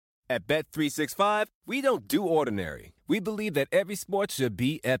At Bet365, we don't do ordinary. We believe that every sport should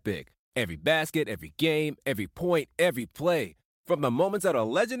be epic. Every basket, every game, every point, every play. From the moments that are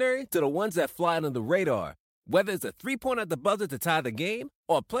legendary to the ones that fly under the radar. Whether it's a three-pointer at the buzzer to tie the game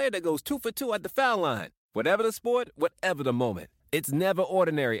or a player that goes 2 for 2 at the foul line. Whatever the sport, whatever the moment. It's never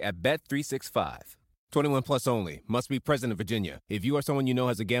ordinary at Bet365. 21 plus only. Must be present in Virginia. If you or someone you know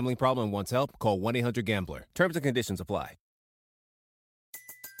has a gambling problem and wants help, call 1-800-GAMBLER. Terms and conditions apply.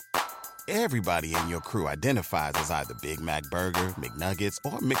 Everybody in your crew identifies as either Big Mac Burger, McNuggets,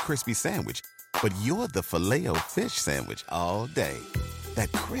 or McCrispy Sandwich. But you're the Filet-O-Fish Sandwich all day. That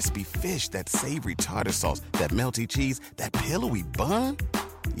crispy fish, that savory tartar sauce, that melty cheese, that pillowy bun.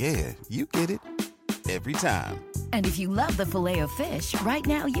 Yeah, you get it. Every time. And if you love the Filet-O-Fish, right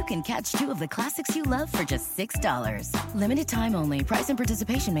now you can catch 2 of the classics you love for just $6. Limited time only. Price and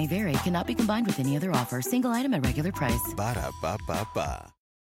participation may vary. Cannot be combined with any other offer. Single item at regular price. Ba-da-ba-ba-ba.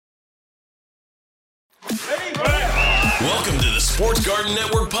 Welcome to the Sports Garden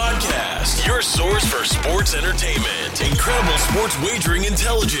Network podcast, your source for sports entertainment, incredible sports wagering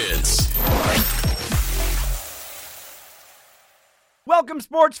intelligence. Welcome,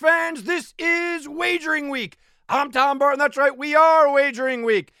 sports fans. This is Wagering Week. I'm Tom Barton. That's right, we are Wagering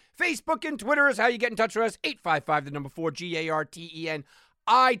Week. Facebook and Twitter is how you get in touch with us. 855-4-GARTEN.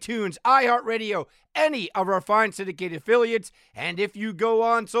 iTunes, iHeartRadio, any of our fine syndicated affiliates. And if you go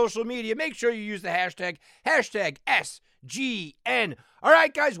on social media, make sure you use the hashtag SGN. All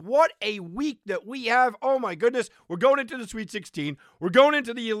right, guys, what a week that we have. Oh, my goodness. We're going into the Sweet 16. We're going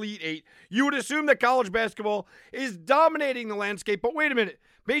into the Elite 8. You would assume that college basketball is dominating the landscape, but wait a minute.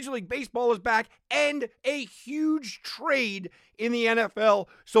 Major League Baseball is back and a huge trade in the NFL.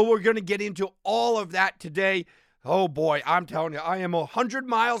 So we're going to get into all of that today. Oh, boy, I'm telling you, I am 100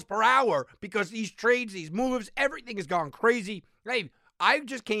 miles per hour because these trades, these moves, everything has gone crazy. Hey, I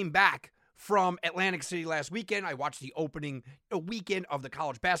just came back from Atlantic City last weekend. I watched the opening weekend of the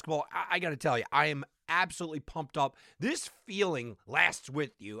college basketball. I got to tell you, I am absolutely pumped up. This feeling lasts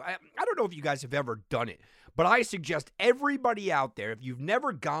with you. I don't know if you guys have ever done it, but I suggest everybody out there, if you've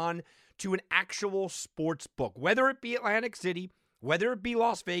never gone to an actual sports book, whether it be Atlantic City, whether it be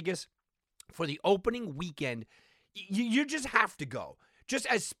Las Vegas, for the opening weekend, you just have to go. Just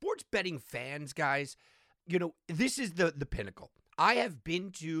as sports betting fans, guys, you know, this is the pinnacle. I have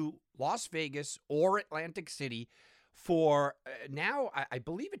been to Las Vegas or Atlantic City for now, I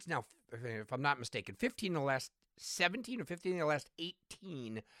believe it's now, if I'm not mistaken, 15 of the last 17 or 15 of the last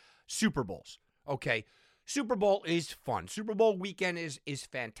 18 Super Bowls. Okay, Super Bowl is fun. Super Bowl weekend is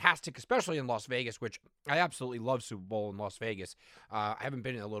fantastic, especially in Las Vegas, which I absolutely love Super Bowl in Las Vegas. I haven't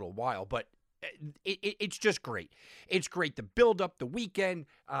been in a little while, but it's just great. It's great. The build up, the weekend,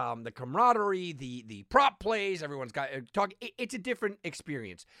 the camaraderie, the prop plays. Everyone's got talk. It's a different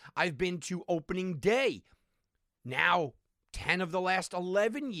experience. I've been to opening day now 10 of the last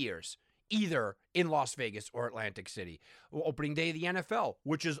 11 years, either in Las Vegas or Atlantic City. Opening day of the NFL,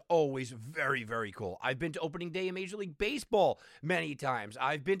 which is always very, very cool. I've been to opening day of Major League Baseball many times.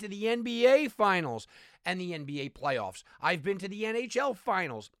 I've been to the NBA Finals and the NBA playoffs. I've been to the NHL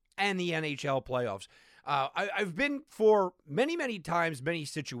Finals and the NHL playoffs. I've been for many, many times, many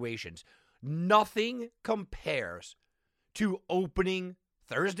situations. Nothing compares to opening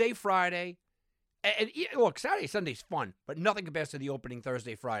Thursday, Friday. And look, Saturday, Sunday's fun, but nothing compares to the opening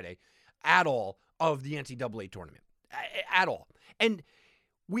Thursday, Friday at all of the NCAA tournament. At all. And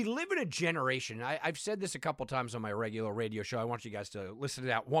we live in a generation, I've said this a couple times on my regular radio show. I want you guys to listen to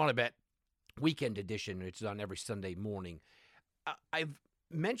that Wanna Bet Weekend Edition. It's on every Sunday morning. I've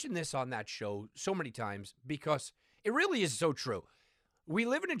mentioned this on that show so many times because it really is so true. We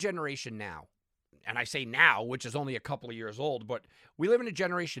live in a generation now, and I say now, which is only a couple of years old, but we live in a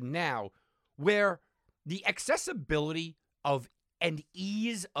generation now where the accessibility of and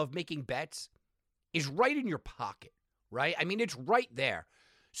ease of making bets is right in your pocket, right? I mean, it's right there.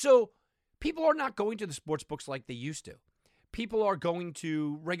 So people are not going to the sports books like they used to. People are going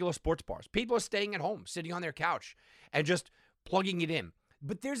to regular sports bars. People are staying at home, sitting on their couch, and just plugging it in.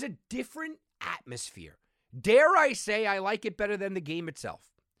 But there's a different atmosphere. Dare I say I like it better than the game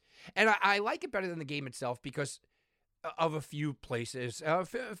itself. And I like it better than the game itself because of a few places, a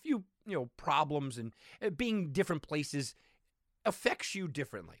few problems, and being different places affects you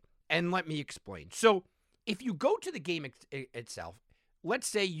differently. And let me explain. So if you go to the game itself, let's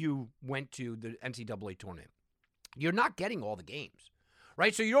say you went to the NCAA tournament, you're not getting all the games.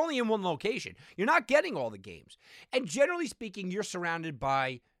 Right? So you're only in one location. You're not getting all the games. And generally speaking, you're surrounded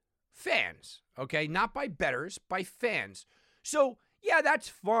by fans, okay? Not by bettors, by fans. So yeah, that's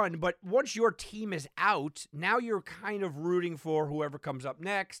fun, but once your team is out, now you're kind of rooting for whoever comes up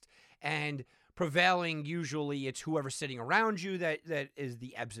next, and prevailing, usually it's whoever's sitting around you that is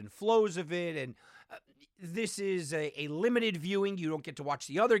the ebbs and flows of it, and this is a limited viewing. You don't get to watch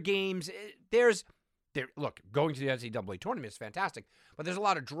the other games. Look, going to the NCAA tournament is fantastic, but there's a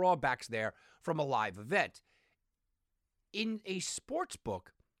lot of drawbacks there from a live event. In a sports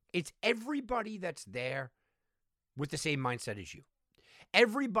book, it's everybody that's there with the same mindset as you.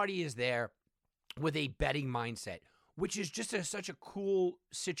 Everybody is there with a betting mindset, which is just such a cool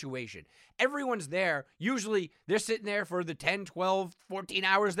situation. Everyone's there. Usually they're sitting there for the 10, 12, 14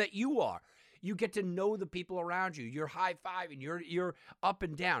 hours that you are. You get to know the people around you. You're high-fiving. You're up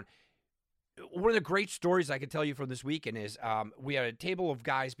and down. One of the great stories I can tell you from this weekend is we had a table of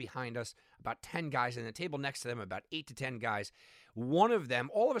guys behind us, about 10 guys, and the table next to them, about 8 to 10 guys. One of them,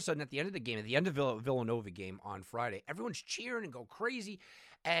 all of a sudden at the end of the game, at the end of Villanova game on Friday, everyone's cheering and go crazy.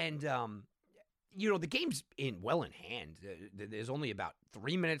 And, the game's well in hand. There's only about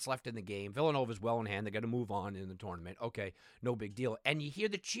 3 minutes left in the game. Villanova's well in hand. They're going to move on in the tournament. Okay, no big deal. And you hear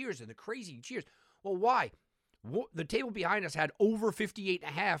the cheers and the crazy cheers. Well, why? The table behind us had over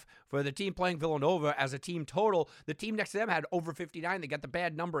 58.5 for the team playing Villanova as a team total. The team next to them had over 59. They got the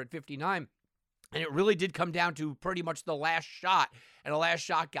bad number at 59. And it really did come down to pretty much the last shot. And the last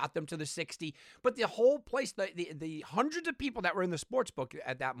shot got them to the 60. But the whole place, the hundreds of people that were in the sports book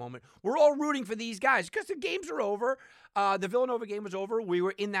at that moment, were all rooting for these guys because the games were over. The Villanova game was over. We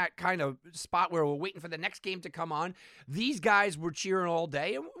were in that kind of spot where we're waiting for the next game to come on. These guys were cheering all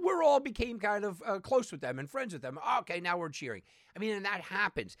day, and we all became kind of close with them and friends with them. Okay, now we're cheering. I mean, and that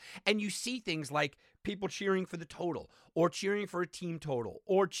happens. And you see things like people cheering for the total, or cheering for a team total,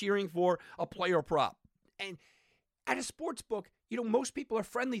 or cheering for a player prop. And at a sports book, most people are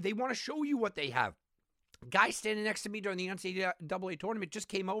friendly. They want to show you what they have. Guy standing next to me during the NCAA tournament just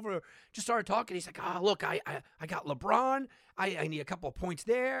came over, just started talking. He's like, look, I got LeBron. I need a couple of points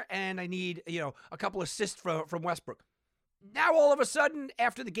there, and I need, a couple assists from Westbrook. Now, all of a sudden,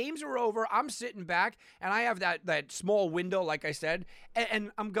 after the games are over, I'm sitting back, and I have that small window, like I said,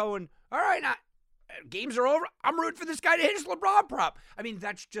 and I'm going, all right, now, games are over. I'm rooting for this guy to hit his LeBron prop. I mean,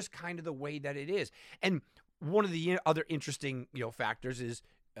 that's just kind of the way that it is. And one of the other interesting, factors is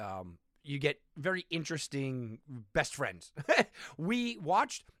you get very interesting best friends. We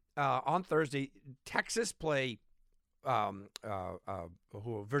watched on Thursday Texas play Virginia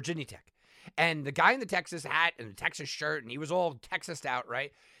Tech. And the guy in the Texas hat and the Texas shirt, and he was all Texased out,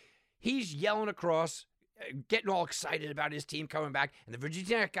 right? He's yelling across, getting all excited about his team coming back, and the Virginia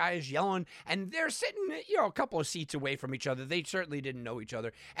Tech guy is yelling, and they're sitting, a couple of seats away from each other. They certainly didn't know each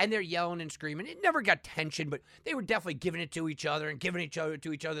other, and they're yelling and screaming. It never got tension, but they were definitely giving it to each other and giving each other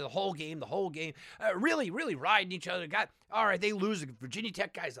to each other the whole game, really, really riding each other. All right, they lose. The Virginia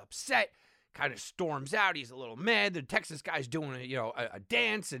Tech guy's upset. Kind of storms out. He's a little mad. The Texas guy's doing a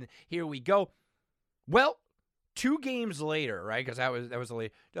dance, and here we go. Well, 2 games later, right? Because that was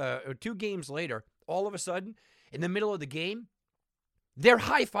late. 2 games later, all of a sudden, in the middle of the game, they're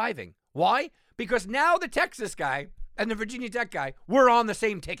high-fiving. Why? Because now the Texas guy and the Virginia Tech guy were on the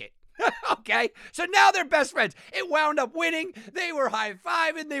same ticket. Okay? So now they're best friends. It wound up winning. They were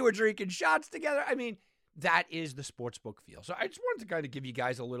high-fiving. They were drinking shots together. I mean, that is the sportsbook feel. So I just wanted to kind of give you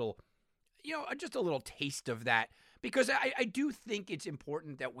guys a little, just a little taste of that, because I do think it's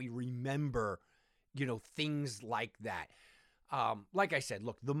important that we remember, things like that. Like I said,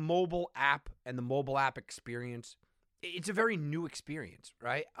 look, the mobile app and the mobile app experience, it's a very new experience,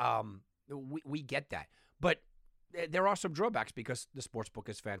 right? We get that. But there are some drawbacks because the sportsbook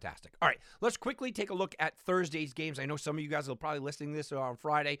is fantastic. All right, let's quickly take a look at Thursday's games. I know some of you guys will probably listening to this on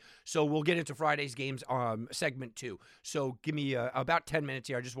Friday, so we'll get into Friday's games segment 2. So give me about 10 minutes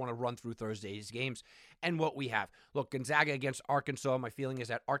here. I just want to run through Thursday's games and what we have. Look, Gonzaga against Arkansas. My feeling is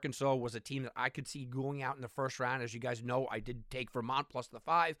that Arkansas was a team that I could see going out in the first round. As you guys know, I did take Vermont plus the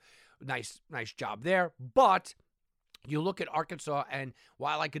 5. Nice job there. But you look at Arkansas, and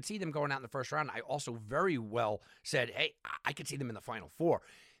while I could see them going out in the first round, I also very well said, hey, I could see them in the Final Four.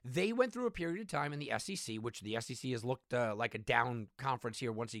 They went through a period of time in the SEC, which the SEC has looked like a down conference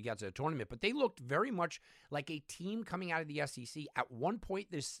here once he gets to the tournament, but they looked very much like a team coming out of the SEC. At one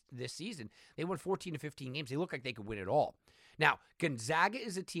point this season, they won 14 to 15 games. They looked like they could win it all. Now, Gonzaga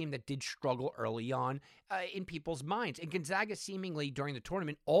is a team that did struggle early on in people's minds. And Gonzaga seemingly during the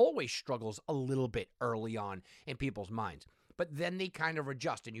tournament always struggles a little bit early on in people's minds. But then they kind of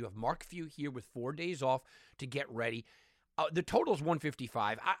adjust. And you have Mark Few here with 4 days off to get ready. The total is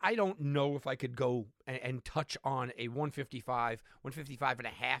 155. I don't know if I could go and touch on a 155 and a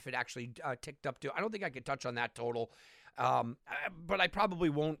half. It actually ticked up to. I don't think I could touch on that total. But I probably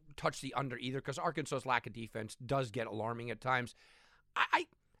won't touch the under either because Arkansas's lack of defense does get alarming at times. I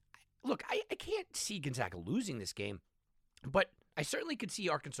can't see Gonzaga losing this game, but I certainly could see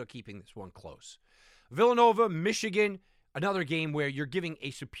Arkansas keeping this one close. Villanova, Michigan, another game where you're giving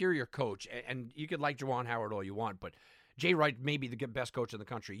a superior coach, and you could like Juwan Howard all you want, but Jay Wright may be the best coach in the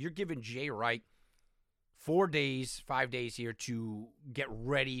country. You're giving Jay Wright 5 days here to get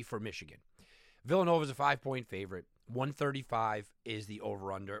ready for Michigan. Villanova's a 5-point favorite. 135 is the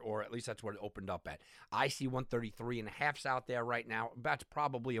over-under, or at least that's what it opened up at. I see 133.5 out there right now. That's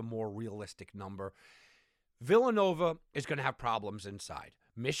probably a more realistic number. Villanova is going to have problems inside.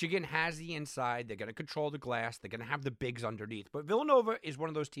 Michigan has the inside. They're going to control the glass. They're going to have the bigs underneath. But Villanova is one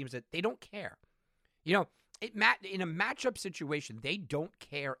of those teams that they don't care. You know, in a matchup situation, they don't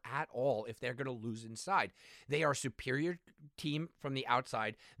care at all if they're going to lose inside. They are a superior team from the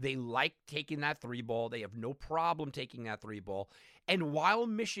outside. They like taking that 3-ball. They have no problem taking that 3-ball. And while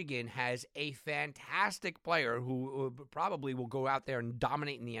Michigan has a fantastic player who probably will go out there and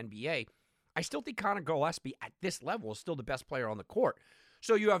dominate in the NBA, I still think Connor Gillespie at this level is still the best player on the court.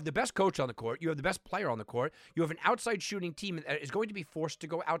 So you have the best coach on the court. You have the best player on the court. You have an outside shooting team that is going to be forced to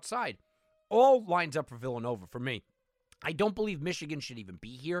go outside. All lines up for Villanova for me. I don't believe Michigan should even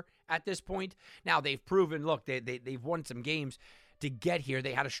be here at this point. Now, they've proven, look, they've won some games to get here.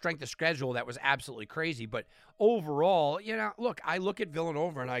 They had a strength of schedule that was absolutely crazy. But overall, you know, look, I look at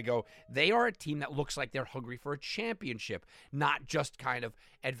Villanova and I go, they are a team that looks like they're hungry for a championship, not just kind of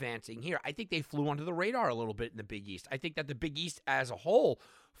advancing here. I think they flew under the radar a little bit in the Big East. I think that the Big East as a whole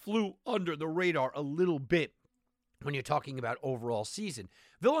flew under the radar a little bit when you're talking about overall season.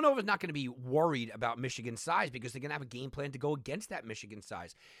 Villanova's not going to be worried about Michigan's size because they're going to have a game plan to go against that Michigan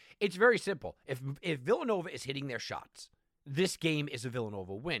size. It's very simple. If Villanova is hitting their shots, this game is a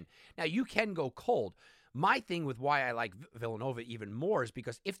Villanova win. Now, you can go cold. My thing with why I like Villanova even more is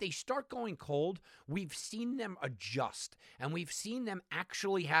because if they start going cold, we've seen them adjust, and we've seen them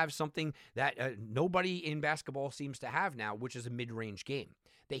actually have something that nobody in basketball seems to have now, which is a mid-range game.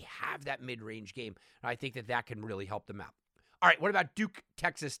 They have that mid-range game, and I think that can really help them out. All right, what about Duke,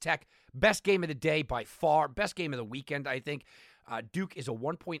 Texas Tech? Best game of the day by far. Best game of the weekend, I think. Duke is a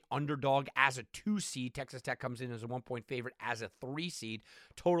 1-point underdog as a 2 seed. Texas Tech comes in as a 1-point favorite as a 3 seed.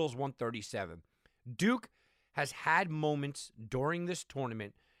 Total's 137. Duke has had moments during this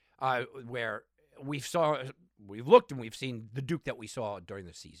tournament where we've looked and we've seen the Duke that we saw during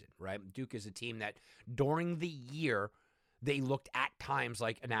the season, right? Duke is a team that during the year they looked at times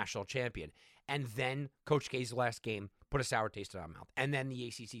like a national champion. And then Coach K's last game put a sour taste in our mouth. And then the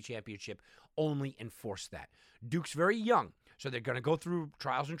ACC championship only enforced that. Duke's very young, so they're going to go through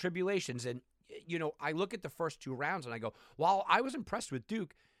trials and tribulations. And, you know, I look at the first 2 rounds and I go, while I was impressed with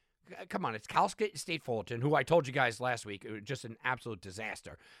Duke, come on, it's Cal State Fullerton, who I told you guys last week, it was just an absolute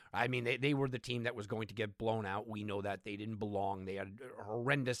disaster. I mean, they were the team that was going to get blown out. We know that. They didn't belong. They had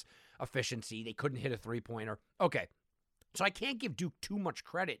horrendous efficiency. They couldn't hit a 3-pointer. Okay. So I can't give Duke too much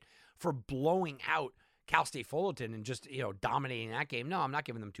credit for blowing out Cal State Fullerton and just, you know, dominating that game. No, I'm not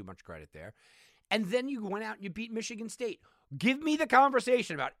giving them too much credit there. And then you went out and you beat Michigan State. Give me the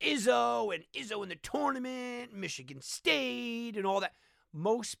conversation about Izzo in the tournament, Michigan State and all that.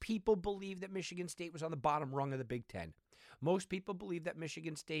 Most people believe that Michigan State was on the bottom rung of the Big Ten. Most people believe that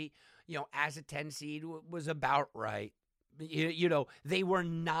Michigan State, you know, as a 10 seed was about right. You know, they were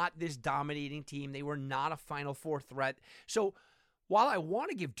not this dominating team. They were not a Final Four threat. So while I want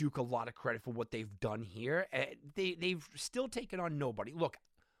to give Duke a lot of credit for what they've done here, they've still taken on nobody. Look,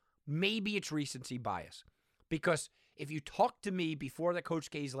 maybe it's recency bias because if you talk to me before the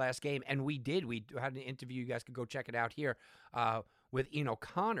Coach K's last game, and we had an interview, you guys could go check it out here, with Ian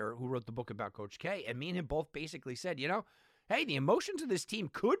O'Connor, who wrote the book about Coach K, and me and him both basically said, you know, hey, the emotions of this team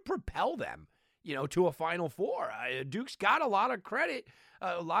could propel them, you know, to a Final Four. Duke's got a lot of credit.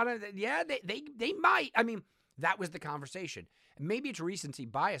 They might. I mean, that was the conversation. Maybe it's recency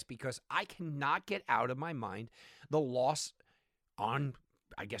bias because I cannot get out of my mind the loss on,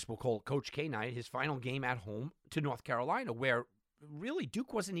 I guess we'll call it Coach K night, his final game at home to North Carolina, where really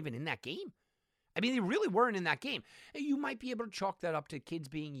Duke wasn't even in that game. I mean, they really weren't in that game. You might be able to chalk that up to kids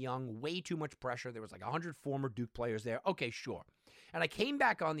being young, way too much pressure. There was like 100 former Duke players there. Okay, sure. And I came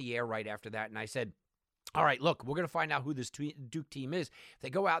back on the air right after that, and I said, all right, look, we're going to find out who this Duke team is. If they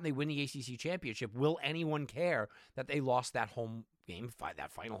go out and they win the ACC championship, will anyone care that they lost that home game,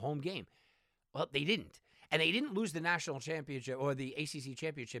 that final home game? Well, they didn't. And they didn't lose the national championship or the ACC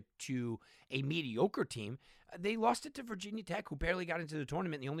championship to a mediocre team. They lost it to Virginia Tech, who barely got into the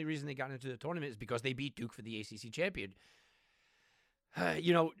tournament. The only reason they got into the tournament is because they beat Duke for the ACC champion.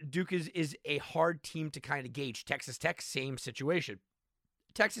 Duke is a hard team to kind of gauge. Texas Tech, same situation.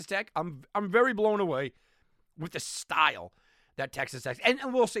 Texas Tech, I'm very blown away with the style that Texas Tech, and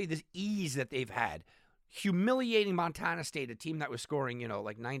we'll say this ease that they've had. Humiliating Montana State, a team that was scoring,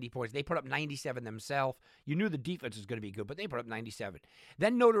 like 90 points. They put up 97 themselves. You knew the defense was going to be good, but they put up 97.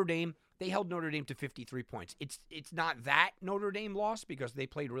 Then Notre Dame, they held Notre Dame to 53 points. It's not that Notre Dame lost because they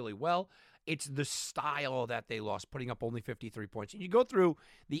played really well. It's the style that they lost, putting up only 53 points. And you go through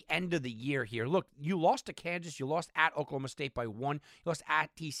the end of the year here. Look, you lost to Kansas. You lost at Oklahoma State by 1. You lost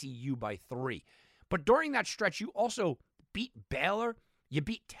at TCU by 3. But during that stretch, you also beat Baylor. You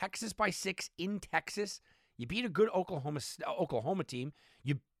beat Texas by 6 in Texas. You beat a good Oklahoma team.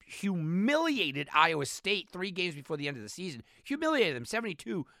 You humiliated Iowa State 3 games before the end of the season. Humiliated them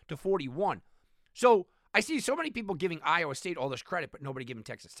 72-41. So I see so many people giving Iowa State all this credit, but nobody giving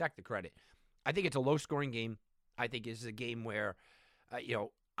Texas Tech the credit. I think it's a low-scoring game. I think it's a game where,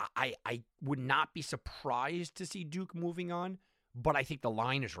 I would not be surprised to see Duke moving on, but I think the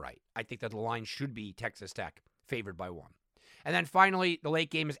line is right. I think that the line should be Texas Tech, favored by 1. And then finally, the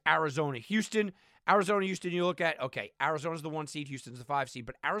late game is Arizona-Houston. Arizona-Houston, you look at, okay, Arizona's the 1 seed, Houston's the 5 seed,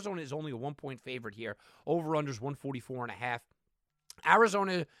 but Arizona is only a 1-point favorite here. Over-under's 144.5.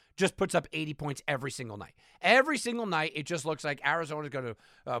 Arizona just puts up 80 points every single night. Every single night, it just looks like Arizona's going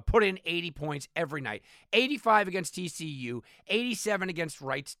to put in 80 points every night. 85 against TCU, 87 against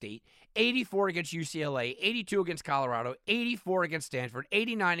Wright State, 84 against UCLA, 82 against Colorado, 84 against Stanford,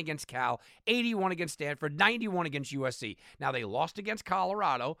 89 against Cal, 81 against Stanford, 91 against USC. Now, they lost against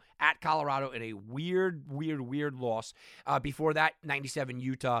Colorado, at Colorado, in a weird loss. Before that, 97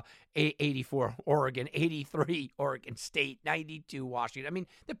 Utah, 84 Oregon, 83 Oregon State, 92 Washington. I mean,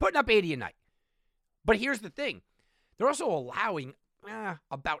 they're putting up 80 a night. But here's the thing. They're also allowing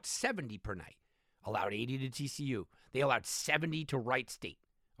about 70 per night. Allowed 80 to TCU. They allowed 70 to Wright State.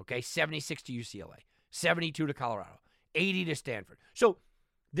 Okay, 76 to UCLA. 72 to Colorado. 80 to Stanford. So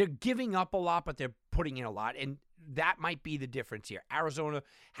they're giving up a lot, but they're putting in a lot. And that might be the difference here. Arizona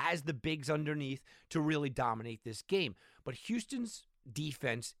has the bigs underneath to really dominate this game. But Houston's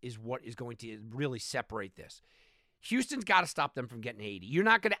defense is what is going to really separate this. Houston's got to stop them from getting 80. You're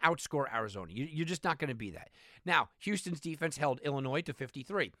not going to outscore Arizona. You're just not going to be that. Now, Houston's defense held Illinois to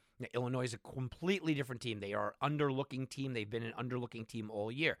 53. Now, Illinois is a completely different team. They are an underlooking team. They've been an underlooking team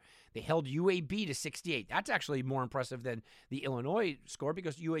all year. They held UAB to 68. That's actually more impressive than the Illinois score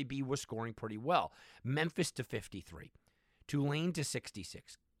because UAB was scoring pretty well. Memphis to 53. Tulane to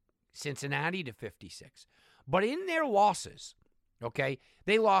 66. Cincinnati to 56. But in their losses, okay,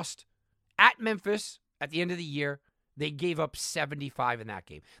 they lost at Memphis at the end of the year. They gave up 75 in that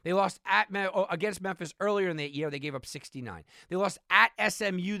game. They lost against Memphis earlier in the year. They gave up 69. They lost at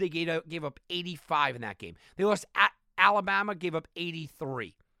SMU. They gave up 85 in that game. They lost at Alabama, gave up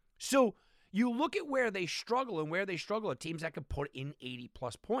 83. So you look at where they struggle and where they struggle at teams that can put in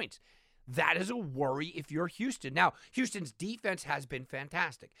 80-plus points. That is a worry if you're Houston. Now, Houston's defense has been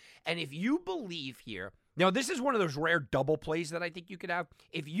fantastic. And if you believe here, now this is one of those rare double plays that I think you could have.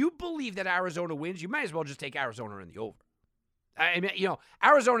 If you believe that Arizona wins, you might as well just take Arizona in the over. I mean,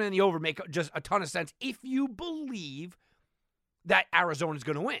 Arizona in the over make just a ton of sense if you believe that Arizona's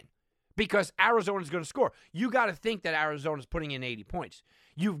going to win. Because Arizona's going to score. You got to think that Arizona's putting in 80 points.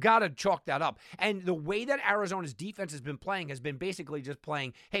 You've got to chalk that up. And the way that Arizona's defense has been playing has been basically just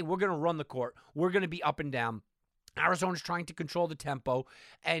playing, hey, we're going to run the court. We're going to be up and down. Arizona's trying to control the tempo.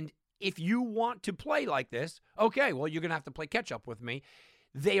 And if you want to play like this, okay, well, you're going to have to play catch up with me.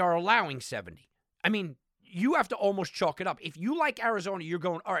 They are allowing 70. I mean, you have to almost chalk it up. If you like Arizona, you're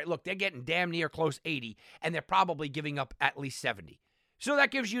going, all right, look, they're getting damn near close 80, and they're probably giving up at least 70. So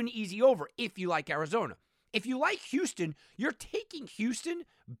that gives you an easy over if you like Arizona. If you like Houston, you're taking Houston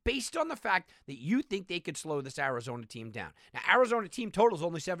based on the fact that you think they could slow this Arizona team down. Now, Arizona team total is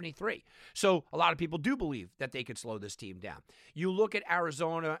only 73. So a lot of people do believe that they could slow this team down. You look at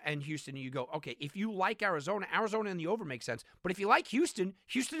Arizona and Houston and you go, okay, if you like Arizona, Arizona in the over makes sense. But if you like Houston,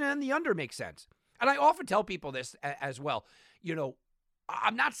 Houston in the under makes sense. And I often tell people this as well.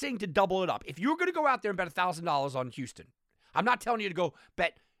 I'm not saying to double it up. If you're going to go out there and bet $1,000 on Houston, I'm not telling you to go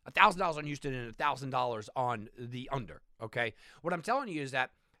bet $1,000 on Houston and $1,000 on the under, okay? What I'm telling you is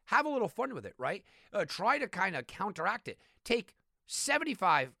that have a little fun with it, right? Try to kind of counteract it. Take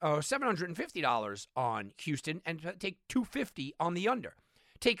 $750 on Houston and take $250 on the under.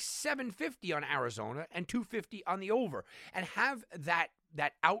 Take $750 on Arizona and $250 on the over. And have that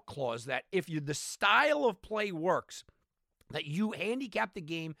out clause that if the style of play works, that you handicap the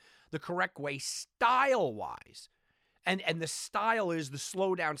game the correct way style-wise. And the style is the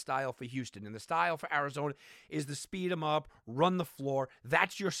slow down style for Houston. And the style for Arizona is the speed them up, run the floor.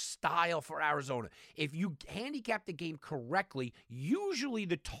 That's your style for Arizona. If you handicap the game correctly, usually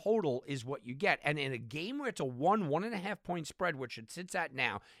the total is what you get. And in a game where it's a 1.5 point spread, which it sits at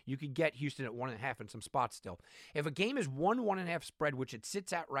now, you could get Houston at 1.5 in some spots still. If a game is 1.5 spread, which it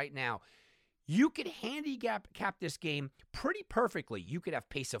sits at right now, you could handicap this game pretty perfectly. You could have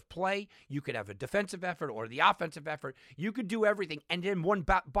pace of play. You could have a defensive effort or the offensive effort. You could do everything. And then one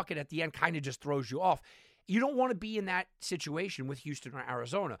bucket at the end kind of just throws you off. You don't want to be in that situation with Houston or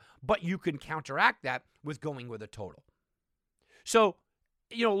Arizona, but you can counteract that with going with a total. So,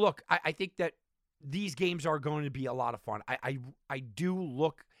 look, I think that these games are going to be a lot of fun. I do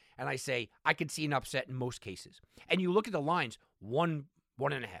look and I say I could see an upset in most cases. And you look at the lines, 1,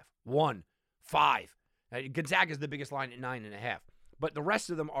 1.5, 1, 5. Gonzaga is the biggest line at 9.5. But the rest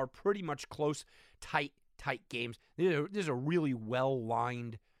of them are pretty much close, tight games. This is a really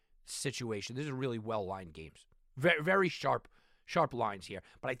well-lined situation. These are really well-lined games. Very, very sharp lines here.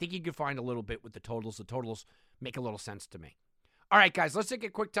 But I think you can find a little bit with the totals. The totals make a little sense to me. All right, guys, let's take a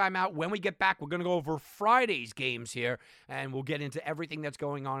quick timeout. When we get back, we're going to go over Friday's games here, and we'll get into everything that's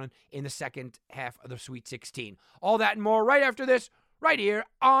going on in the second half of the Sweet 16. All that and more right after this, right here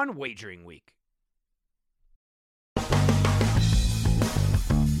on Wagering Week.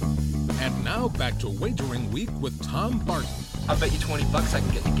 And now back to Wagering Week with Tom Barton. I'll bet you $20 I can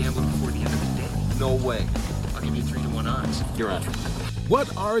get you gambling before the end of the day. No way. I'll give you 3-1 odds. You're on.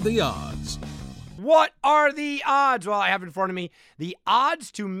 What are the odds? What are the odds? Well, I have in front of me the odds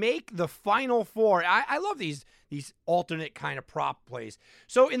to make the Final Four. I love these alternate kind of prop plays.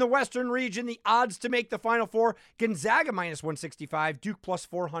 So in the Western region, the odds to make the Final Four, Gonzaga minus 165, Duke plus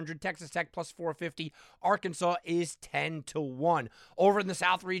 400, Texas Tech plus 450, Arkansas is 10-1. Over in the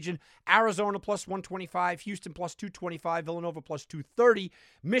South region, Arizona plus 125, Houston plus 225, Villanova plus 230,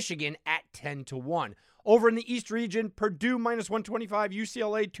 Michigan at 10-1. Over in the East region, Purdue minus 125,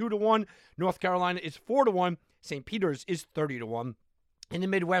 UCLA 2-1, North Carolina is 4-1, St. Peter's is 30-1. In the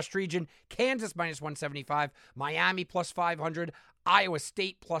Midwest region, Kansas minus 175, Miami plus 500, Iowa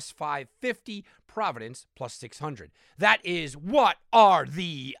State plus 550, Providence plus 600. That is what are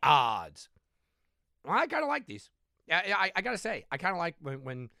the odds. Well, I kind of like these. I got to say, I kind of like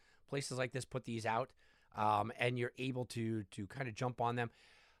when places like this put these out and you're able to kind of jump on them.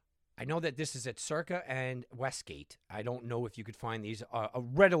 I know that this is at Circa and Westgate. I don't know if you could find these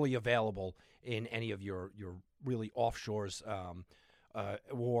readily available in any of your really offshores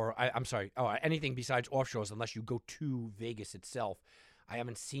anything besides offshores unless you go to Vegas itself. I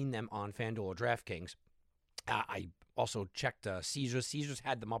haven't seen them on FanDuel or DraftKings. I also checked Caesars. Caesars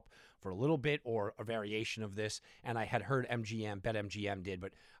had them up for a little bit or a variation of this, and I had heard BetMGM did,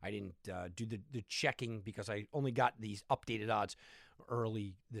 but I didn't do the checking because I only got these updated odds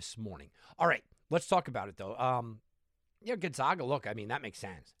early this morning. All right, let's talk about it, though. Gonzaga, look, I mean, that makes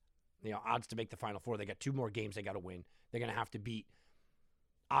sense. Odds to make the Final Four. They got 2 more games they got to win. They're going to have to beat,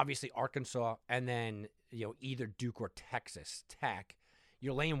 obviously, Arkansas and then, either Duke or Texas Tech.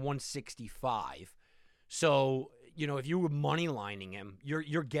 You're laying 165. So, if you were money lining him,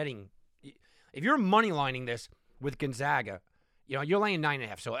 you're getting, if you're money lining this with Gonzaga, you're laying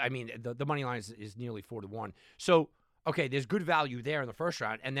 9.5. So, I mean, the money line is nearly 4-1. So, okay, there's good value there in the first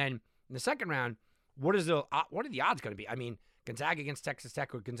round. And then in the second round, what are the odds going to be? I mean, Gonzaga against Texas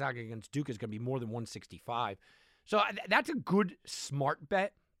Tech or Gonzaga against Duke is going to be more than 165. So that's a good, smart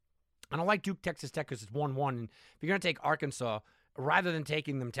bet. And I like Duke, Texas Tech because it's 1-1. And if you're going to take Arkansas, rather than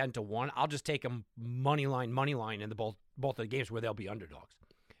taking them 10-1, I'll just take them money line in the both of the games where they'll be underdogs.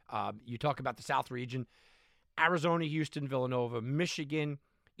 You talk about the South region, Arizona, Houston, Villanova, Michigan.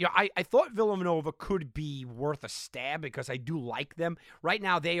 I thought Villanova could be worth a stab because I do like them. Right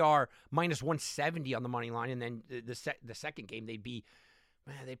now they are minus 170 on the money line, and then the second game they'd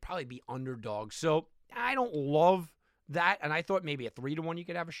probably be underdogs. So I don't love that, and I thought maybe at 3-1 you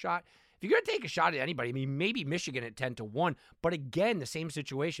could have a shot. If you're going to take a shot at anybody, I mean, maybe Michigan at 10-1, but again, the same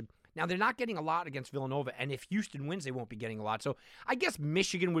situation. Now, they're not getting a lot against Villanova, and if Houston wins, they won't be getting a lot. So I guess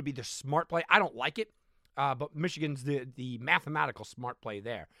Michigan would be the smart play. I don't like it, but Michigan's the mathematical smart play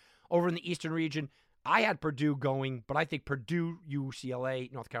there. Over in the Eastern region, I had Purdue going, but I think Purdue,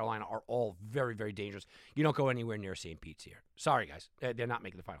 UCLA, North Carolina are all very, very dangerous. You don't go anywhere near St. Pete's here. Sorry, guys. They're not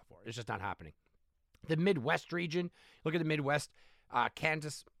making the Final Four. It's just not happening. The Midwest region, look at the Midwest.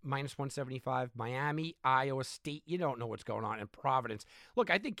 Kansas minus 175, Miami, Iowa State. You don't know what's going on in Providence. Look,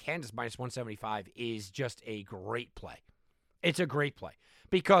 I think Kansas minus 175 is just a great play. It's a great play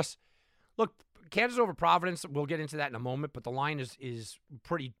because, look, Kansas over Providence, we'll get into that in a moment, but the line is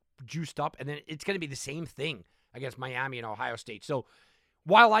pretty juiced up, and then it's going to be the same thing against Miami and Ohio State. So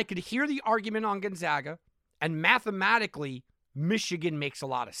while I could hear the argument on Gonzaga, and mathematically, Michigan makes a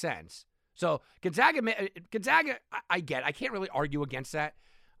lot of sense. So Gonzaga, I get. I can't really argue against that.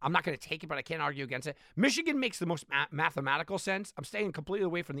 I'm not going to take it, but I can't argue against it. Michigan makes the most mathematical sense. I'm staying completely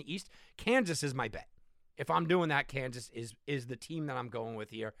away from the East. Kansas is my bet. If I'm doing that, Kansas is the team that I'm going with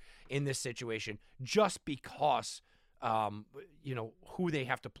here in this situation, just because, who they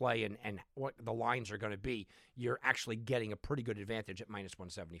have to play and what the lines are going to be. You're actually getting a pretty good advantage at minus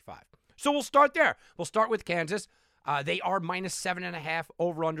 175. So we'll start there. We'll start with Kansas. They are minus 7.5,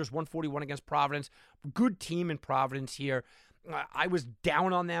 over-unders 141 against Providence. Good team in Providence here. I was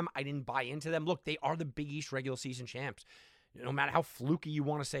down on them. I didn't buy into them. Look, they are the Big East regular season champs. No matter how fluky you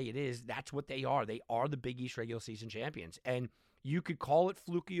want to say it is, that's what they are. They are the Big East regular season champions. And you could call it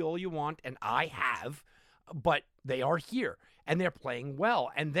fluky all you want, and I have, but they are here, and they're playing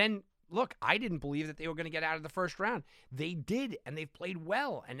well. And then, look, I didn't believe that they were going to get out of the first round. They did, and they've played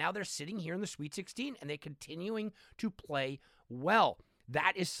well. And now they're sitting here in the Sweet 16, and they're continuing to play well.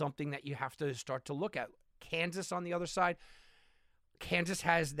 That is something that you have to start to look at. Kansas on the other side, Kansas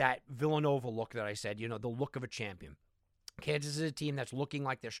has that Villanova look that I said, the look of a champion. Kansas is a team that's looking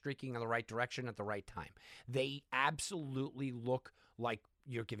like they're streaking in the right direction at the right time. They absolutely look like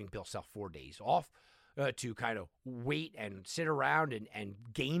you're giving Bill Self 4 days off to kind of wait and sit around and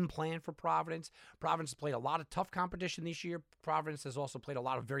game plan for Providence. Providence has played a lot of tough competition this year. Providence has also played a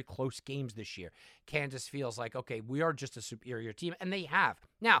lot of very close games this year. Kansas feels like, okay, we are just a superior team, and they have.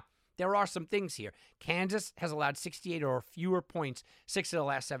 Now, there are some things here. Kansas has allowed 68 or fewer points 6 of the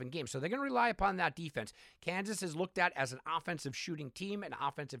last 7 games. So they're going to rely upon that defense. Kansas is looked at as an offensive shooting team, an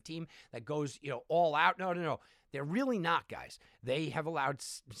offensive team that goes, all out. No. They're really not, guys. They have allowed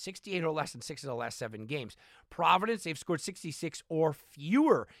 68 or less in 6 of the last 7 games. Providence, they've scored 66 or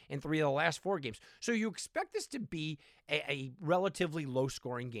fewer in 3 of the last 4 games. So you expect this to be a relatively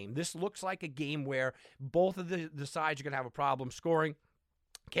low-scoring game. This looks like a game where both of the sides are going to have a problem scoring.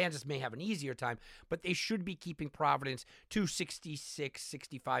 Kansas may have an easier time, but they should be keeping Providence to 66,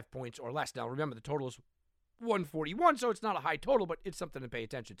 65 points or less. Now, remember, the total is 141, so it's not a high total, but it's something to pay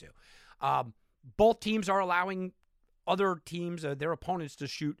attention to. Both teams are allowing other teams, their opponents, to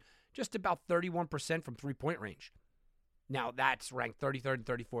shoot just about 31% from three-point range. Now, that's ranked 33rd and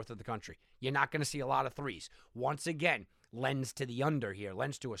 34th in the country. You're not going to see a lot of threes. Once again, lends to the under here,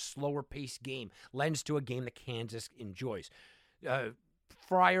 lends to a slower-paced game, lends to a game that Kansas enjoys.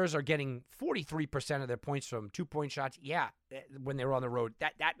 Friars are getting 43% of their points from two-point shots. Yeah, when they were on the road.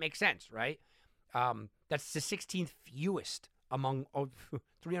 That makes sense, right? That's the 16th fewest among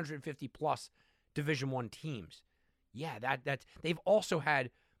 350-plus Division I teams. Yeah, that's they've also had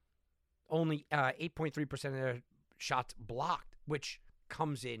only 8.3% of their shots blocked, which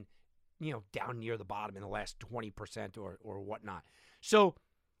comes in, down near the bottom in the last 20% or whatnot. So,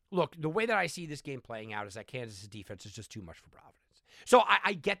 look, the way that I see this game playing out is that Kansas' defense is just too much for Providence. So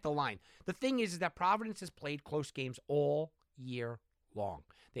I get the line. The thing is that Providence has played close games all year long.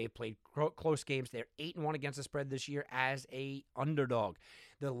 They have played close games. They're 8-1 against the spread this year as a underdog.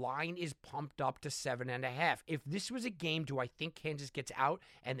 The line is pumped up to 7.5. If this was a game, do I think Kansas gets out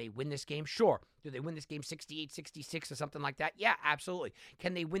and they win this game? Sure. Do they win this game 68-66 or something like that? Yeah, absolutely.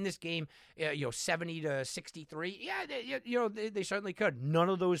 Can they win this game 70-63? Yeah, they certainly could. None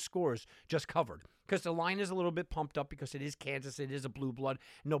of those scores just covered because the line is a little bit pumped up because it is Kansas. It is a blue blood.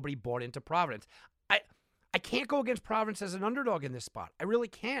 Nobody bought into Providence. I can't go against Providence as an underdog in this spot. I really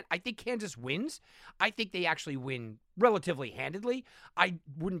can't. I think Kansas wins. I think they actually win relatively handedly. I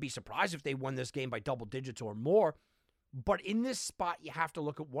wouldn't be surprised if they won this game by double digits or more. But in this spot, you have to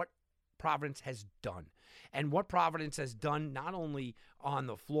look at what Providence has done. And what Providence has done not only on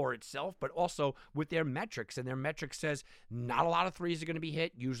the floor itself, but also with their metrics. And their metrics says not a lot of threes are going to be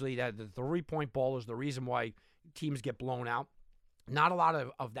hit. Usually the three-point ball is the reason why teams get blown out. Not a lot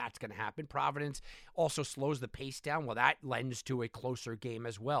of that's going to happen. Providence also slows the pace down. Well, that lends to a closer game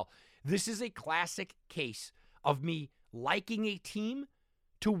as well. This is a classic case of me liking a team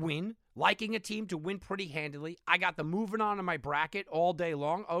to win, pretty handily. I got the moving on in my bracket all day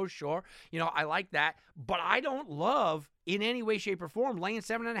long. Oh, sure. I like that. But I don't love, in any way, shape, or form, laying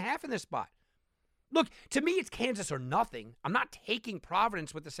 7.5 in this spot. Look, to me, it's Kansas or nothing. I'm not taking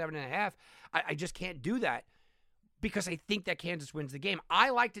Providence with the 7.5. I just can't do that. Because I think that Kansas wins the game.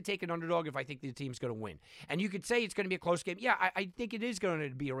 I like to take an underdog if I think the team's going to win. And you could say it's going to be a close game. Yeah, I think it is going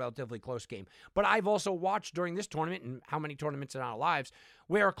to be a relatively close game. But I've also watched during this tournament, and how many tournaments in our lives,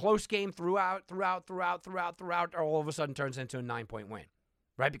 where a close game throughout, all of a sudden turns into a 9-point win.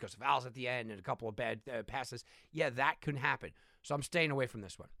 Right? Because of fouls at the end and a couple of bad passes. Yeah, that can happen. So I'm staying away from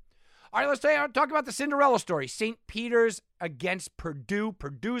this one. All right, let's talk about the Cinderella story. St. Peter's against Purdue.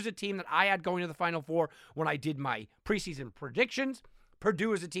 Purdue's a team that I had going to the Final Four when I did my preseason predictions.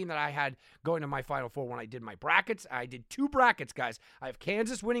 Purdue is a team that I had going to my Final Four when I did my brackets. I did 2 brackets, guys. I have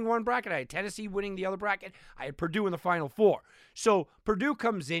Kansas winning one bracket. I had Tennessee winning the other bracket. I had Purdue in the Final Four. So Purdue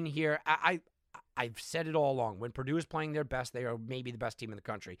comes in here. I've said it all along. When Purdue is playing their best, they are maybe the best team in the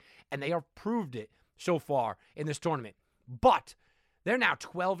country. And they have proved it so far in this tournament. But they're now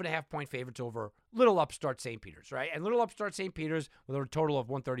 12.5-point favorites over little upstart St. Peter's, right? And little upstart St. Peter's with a total of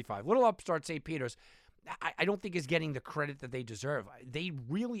 135. Little upstart St. Peter's, I don't think is getting the credit that they deserve. They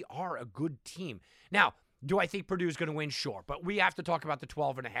really are a good team. Now, do I think Purdue is going to win? Sure. But we have to talk about the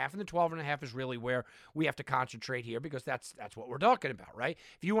 12.5, and the 12.5 is really where we have to concentrate here because that's what we're talking about, right?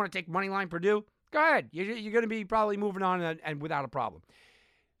 If you want to take moneyline Purdue, go ahead. You're going to be probably moving on and without a problem.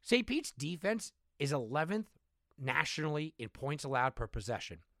 St. Pete's defense is 11th nationally in points allowed per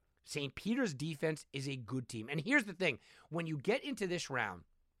possession. St. Peter's defense is a good team. And here's the thing. When you get into this round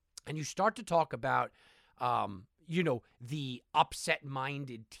and you start to talk about the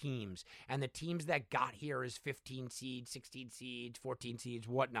upset-minded teams and the teams that got here as 15 seeds, 16 seeds, 14 seeds,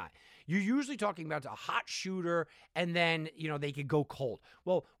 whatnot. You're usually talking about a hot shooter and then, they could go cold.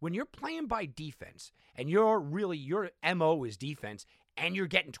 Well, when you're playing by defense and your MO is defense and you're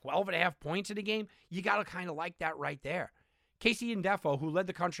getting 12.5 points in a game, you got to kind of like that right there. Casey Ndefo, who led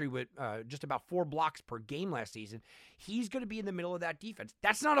the country with just about 4 blocks per game last season, he's going to be in the middle of that defense.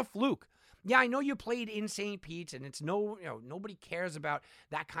 That's not a fluke. Yeah, I know you played in St. Pete's, and it's nobody cares about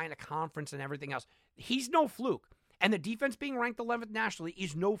that kind of conference and everything else. He's no fluke. And the defense being ranked 11th nationally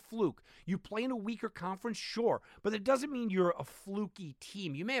is no fluke. You play in a weaker conference, sure, but it doesn't mean you're a fluky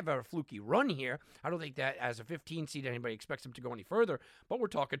team. You may have had a fluky run here. I don't think that as a 15 seed anybody expects them to go any further, but we're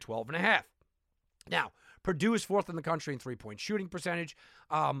talking 12.5. Now, Purdue is 4th in the country in three-point shooting percentage,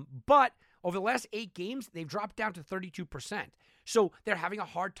 but over the last 8 games, they've dropped down to 32%. So they're having a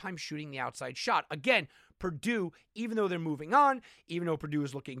hard time shooting the outside shot. Again, Purdue, even though they're moving on, even though Purdue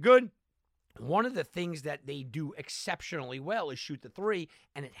is looking good, one of the things that they do exceptionally well is shoot the 3,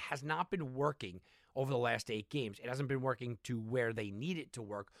 and it has not been working over the last 8 games. It hasn't been working to where they need it to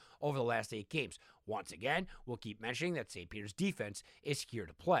work over the last 8 games. Once again, we'll keep mentioning that St. Peter's defense is here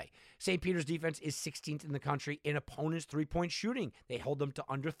to play. St. Peter's defense is 16th in the country in opponents' three-point shooting. They hold them to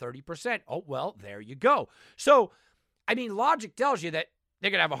under 30%. Oh, well, there you go. So, logic tells you that they're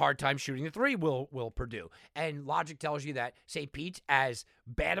going to have a hard time shooting the 3, will Purdue. And logic tells you that St. Pete's, as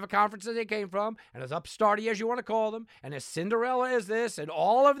bad of a conference as they came from, and as upstarty as you want to call them, and as Cinderella as this, and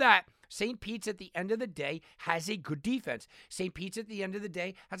all of that, St. Pete's at the end of the day has a good defense. St. Pete's at the end of the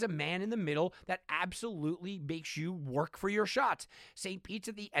day has a man in the middle that absolutely makes you work for your shots. St. Pete's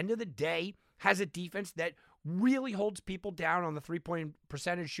at the end of the day has a defense that really holds people down on the three-point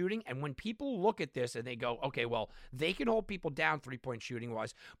percentage shooting. And when people look at this and they go, okay, well, they can hold people down three-point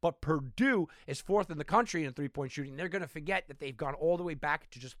shooting-wise, but Purdue is 4th in the country in three-point shooting. They're going to forget that they've gone all the way back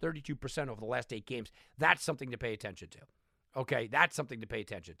to just 32% over the last 8 games. That's something to pay attention to. Okay, that's something to pay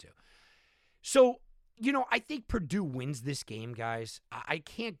attention to. So, I think Purdue wins this game, guys. I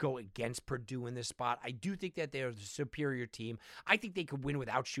can't go against Purdue in this spot. I do think that they're the superior team. I think they could win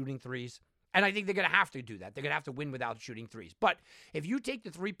without shooting threes. And I think they're going to have to do that. They're going to have to win without shooting threes. But if you take the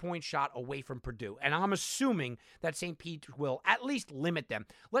three-point shot away from Purdue, and I'm assuming that St. Pete will at least limit them,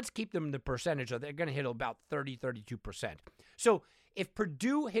 let's keep them the percentage. They're going to hit about 32%. So if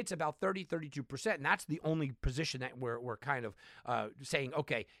Purdue hits about 32%, and that's the only position that we're kind of saying,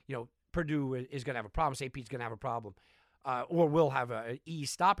 okay, Purdue is going to have a problem, St. Pete's going to have a problem, or will have a ease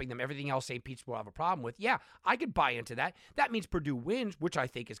stopping them. Everything else St. Pete's will have a problem with. Yeah, I could buy into that. That means Purdue wins, which I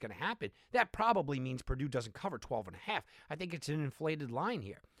think is going to happen. That probably means Purdue doesn't cover 12.5. I think it's an inflated line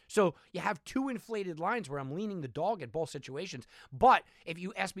here. So you have 2 inflated lines where I'm leaning the dog in both situations. But if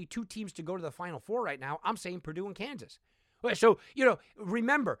you ask me 2 teams to go to the Final Four right now, I'm saying Purdue and Kansas. So,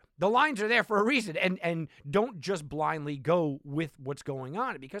 remember, the lines are there for a reason, and don't just blindly go with what's going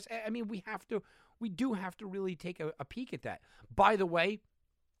on, because, we do have to really take a peek at that. By the way,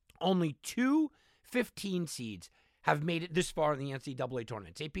 only 2 15 seeds have made it this far in the NCAA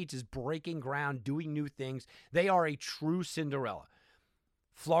tournament. St. Pete's is breaking ground, doing new things. They are a true Cinderella.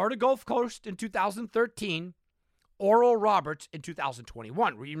 Florida Gulf Coast in 2013, Oral Roberts in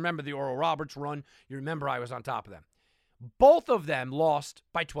 2021. You remember the Oral Roberts run. You remember I was on top of them. Both of them lost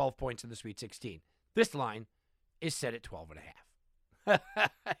by 12 points in the Sweet 16. This line is set at 12.5.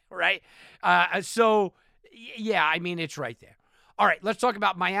 Right? So, yeah, it's right there. All right, let's talk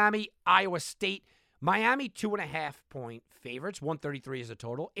about Miami, Iowa State. Miami, 2.5-point favorites. 133 is a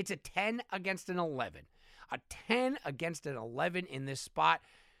total. It's a 10 against an 11. A 10 against an 11 in this spot.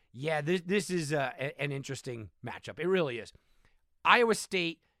 Yeah, this is an interesting matchup. It really is. Iowa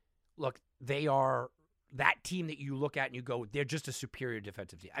State, look, they are that team that you look at and you go, they're just a superior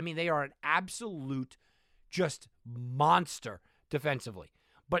defensive team. I mean, they are an absolute just monster defensively.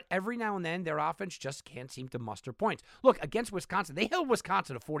 But every now and then, their offense just can't seem to muster points. Look, against Wisconsin, they held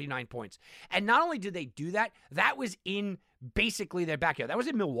Wisconsin to 49 points. And not only did they do that, that was in basically their backyard. That was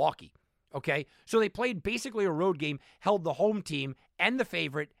in Milwaukee, okay? So they played basically a road game, held the home team and the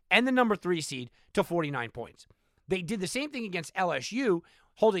favorite and the number 3 seed to 49 points. They did the same thing against LSU,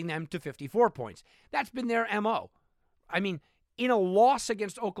 holding them to 54 points. That's been their MO. I mean, in a loss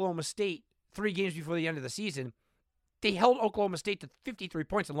against Oklahoma State 3 games before the end of the season, they held Oklahoma State to 53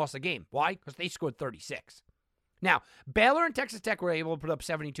 points and lost the game. Why? Because they scored 36. Now, Baylor and Texas Tech were able to put up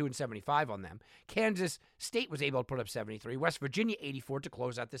 72 and 75 on them. Kansas State was able to put up 73. West Virginia 84 to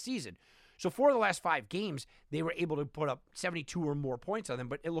close out the season. So 4 of the last 5 games, they were able to put up 72 or more points on them,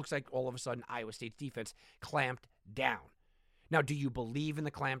 but it looks like all of a sudden Iowa State's defense clamped down. Now, do you believe in the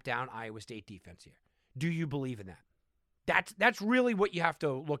clamp down Iowa State defense here? Do you believe in that? That's really what you have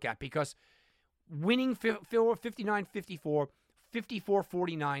to look at, because winning 59-54,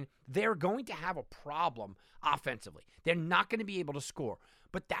 54-49, they're going to have a problem offensively. They're not going to be able to score.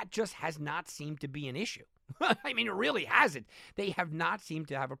 But that just has not seemed to be an issue. I mean, it really hasn't. They have not seemed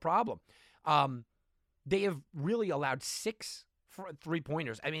to have a problem. They have really allowed 6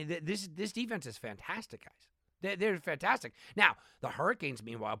 3-pointers. I mean, this defense is fantastic, guys. They're fantastic. Now, the Hurricanes,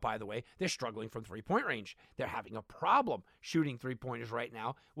 meanwhile, by the way, they're struggling from 3-point range. They're having a problem shooting 3-pointers right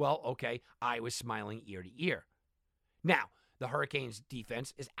now. Well, okay, I was smiling ear to ear. Now, the Hurricanes'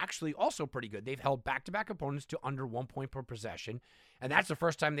 defense is actually also pretty good. They've held back-to-back opponents to under 1 point per possession, and that's the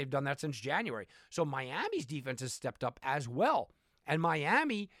first time they've done that since January. So Miami's defense has stepped up as well. And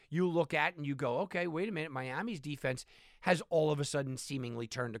Miami, you look at and you go, okay, wait a minute, Miami's defense has all of a sudden seemingly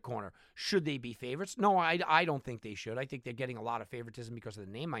turned a corner. Should they be favorites? No, I don't think they should. I think they're getting a lot of favoritism because of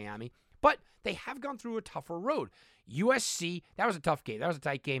the name Miami. But they have gone through a tougher road. USC, that was a tough game. That was a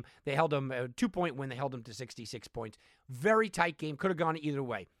tight game. They held them a 2-point win. They held them to 66 points. Very tight game. Could have gone either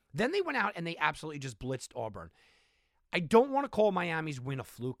way. Then they went out and they absolutely just blitzed Auburn. I don't want to call Miami's win a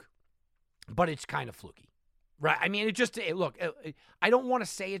fluke, but it's kind of fluky. Right. I mean, I don't want to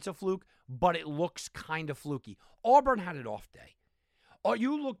say it's a fluke, but it looks kind of fluky. Auburn had an off day.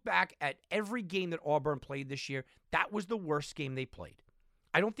 You look back at every game that Auburn played this year, that was the worst game they played.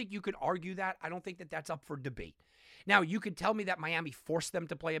 I don't think you could argue that. I don't think that that's up for debate. Now, you could tell me that Miami forced them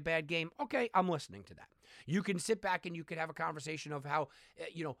to play a bad game. Okay, I'm listening to that. You can sit back and you could have a conversation of how,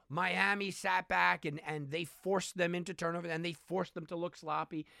 Miami sat back and they forced them into turnover and they forced them to look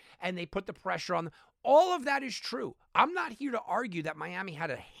sloppy and they put the pressure on them. All of that is true. I'm not here to argue that Miami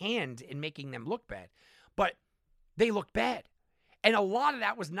had a hand in making them look bad, but they looked bad. And a lot of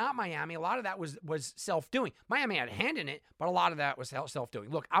that was not Miami. A lot of that was self-doing. Miami had a hand in it, but a lot of that was self-doing.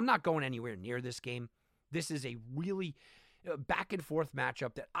 Look, I'm not going anywhere near this game. This is a really back-and-forth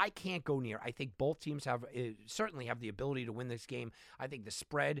matchup that I can't go near. I think both teams certainly have the ability to win this game. I think the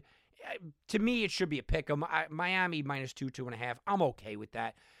spread, to me, it should be a pick 'em. Miami minus 2.5. I'm okay with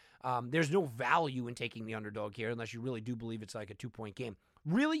that. There's no value in taking the underdog here unless you really do believe it's like a 2-point game.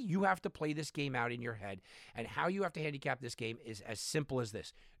 Really, you have to play this game out in your head, and how you have to handicap this game is as simple as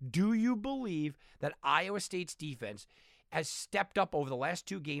this. Do you believe that Iowa State's defense has stepped up over the last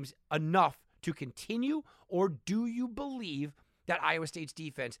 2 games enough to continue, or do you believe that Iowa State's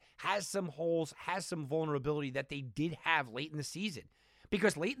defense has some holes, has some vulnerability that they did have late in the season?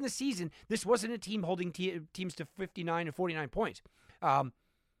 Because late in the season, this wasn't a team holding teams to 59 and 49 points.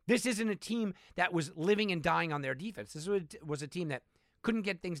 This isn't a team that was living and dying on their defense. This was a team that couldn't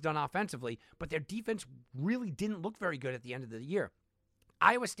get things done offensively, but their defense really didn't look very good at the end of the year.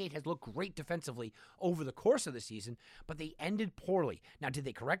 Iowa State has looked great defensively over the course of the season, but they ended poorly. Now, did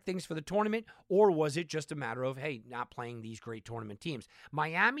they correct things for the tournament, or was it just a matter of, hey, not playing these great tournament teams?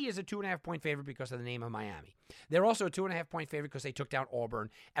 Miami is a 2.5-point favorite because of the name of Miami. They're also a 2.5-point favorite because they took down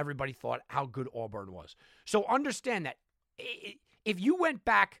Auburn. Everybody thought how good Auburn was. So understand that if you went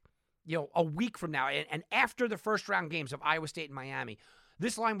back, a week from now and after the first-round games of Iowa State and Miami,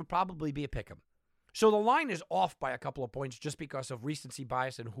 this line would probably be a pick 'em. So the line is off by a couple of points just because of recency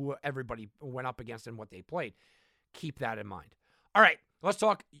bias and who everybody went up against and what they played. Keep that in mind. All right, let's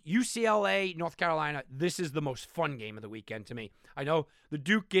talk UCLA, North Carolina. This is the most fun game of the weekend to me. I know the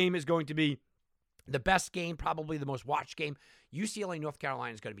Duke game is going to be the best game, probably the most watched game. UCLA, North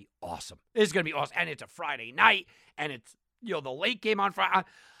Carolina is going to be awesome. It's going to be awesome. And it's a Friday night, and it's the late game on Friday.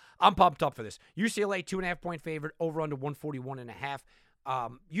 I'm pumped up for this. UCLA, 2.5-point favorite, over under 141.5.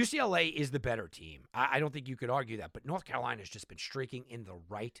 UCLA is the better team. I don't think you could argue that, but North Carolina has just been streaking in the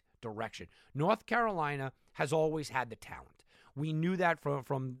right direction. North Carolina has always had the talent. We knew that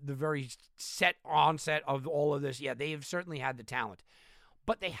from the very onset of all of this. Yeah, they have certainly had the talent,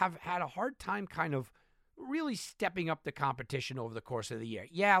 but they have had a hard time kind of really stepping up the competition over the course of the year.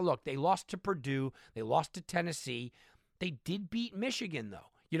 Yeah, look, they lost to Purdue. They lost to Tennessee. They did beat Michigan, though.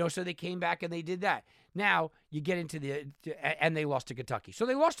 So they came back and they did that. Now you get into and they lost to Kentucky. So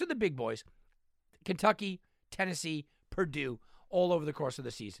they lost to the big boys, Kentucky, Tennessee, Purdue, all over the course of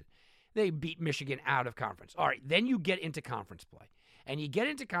the season. They beat Michigan out of conference. All right, then you get into conference play. And you get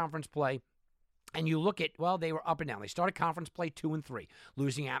into conference play and you look at, well, they were up and down. They started conference play 2-3,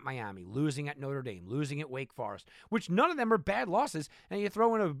 losing at Miami, losing at Notre Dame, losing at Wake Forest, which none of them are bad losses. And you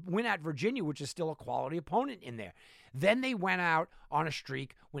throw in a win at Virginia, which is still a quality opponent in there. Then they went out on a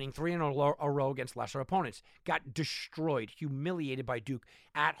streak, winning 3 in a row against lesser opponents. Got destroyed, humiliated by Duke.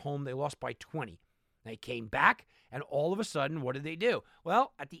 At home, they lost by 20. They came back, and all of a sudden, what did they do?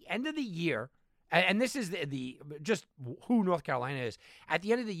 Well, at the end of the year, and this is the just who North Carolina is. At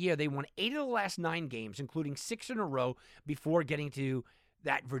the end of the year, they won 8 of the last 9 games, including 6 in a row before getting to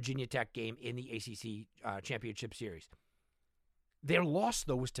that Virginia Tech game in the ACC Championship Series. Their loss,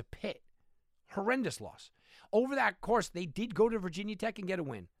 though, was to Pitt. Horrendous loss. Over that course, they did go to Virginia Tech and get a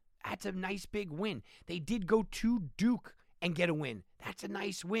win. That's a nice big win. They did go to Duke and get a win. That's a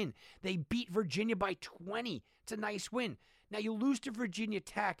nice win. They beat Virginia by 20. It's a nice win. Now, you lose to Virginia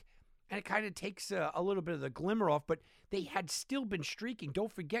Tech, and it kind of takes a little bit of the glimmer off, but they had still been streaking.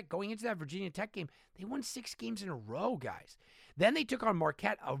 Don't forget, going into that Virginia Tech game, they won 6 games in a row, guys. Then they took on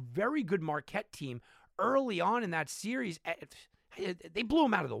Marquette, a very good Marquette team, early on in that series. They blew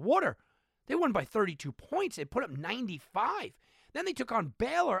them out of the water. They won by 32 points. They put up 95. Then they took on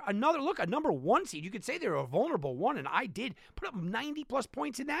Baylor, a number 1 seed. You could say they were a vulnerable one, and I did. Put up 90-plus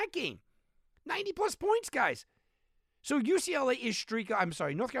points in that game. 90-plus points, guys. So UCLA is streaking. I'm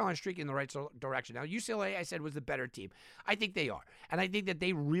sorry, North Carolina is streaking in the right direction. Now, UCLA, I said, was the better team. I think they are. And I think that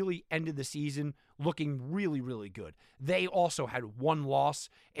they really ended the season looking really, really good. They also had 1 loss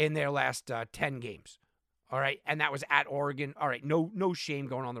in their last 10 games. All right, and that was at Oregon. All right, no shame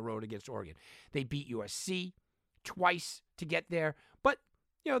going on the road against Oregon. They beat USC twice to get there, but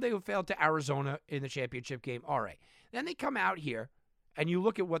they failed to Arizona in the championship game. All right, then they come out here, and you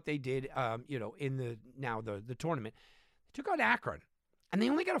look at what they did. In the tournament, they took on Akron, and they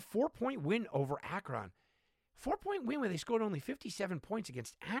only got a 4-point win over Akron. 4-point win where they scored only 57 points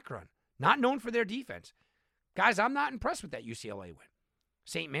against Akron. Not known for their defense, guys. I'm not impressed with that UCLA win.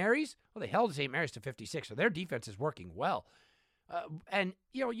 St. Mary's, well, they held St. Mary's to 56, so their defense is working well. And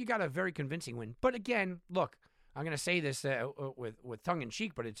you got a very convincing win. But again, look, I'm going to say this with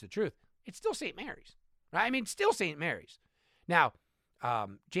tongue-in-cheek, but it's the truth. It's still St. Mary's. Right? I mean, still St. Mary's. Now,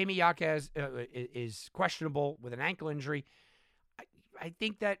 Jamie Jaquez is questionable with an ankle injury. I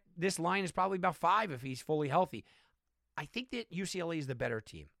think that this line is probably about 5 if he's fully healthy. I think that UCLA is the better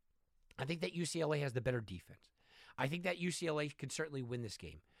team. I think that UCLA has the better defense. I think that UCLA can certainly win this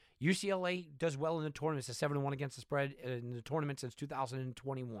game. UCLA does well in the tournament. It's a 7-1 against the spread in the tournament since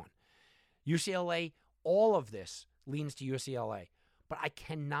 2021. UCLA, all of this leans to UCLA. But I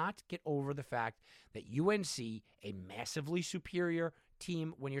cannot get over the fact that UNC, a massively superior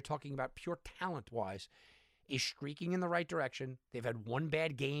team when you're talking about pure talent-wise, is streaking in the right direction. They've had 1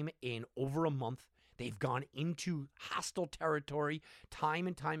 bad game in over a month. They've gone into hostile territory time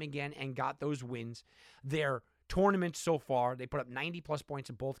and time again and got those wins. Their tournament so far, they put up 90-plus points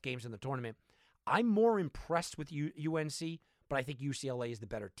in both games in the tournament. I'm more impressed with UNC, but I think UCLA is the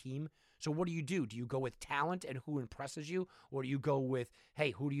better team. So what do? Do you go with talent and who impresses you? Or do you go with,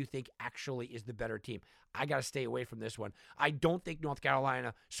 hey, who do you think actually is the better team? I got to stay away from this one. I don't think North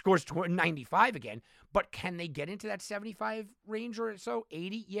Carolina scores 95 again, but can they get into that 75 range or so?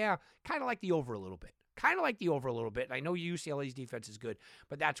 80? Yeah, kind of like the over a little bit. And I know UCLA's defense is good,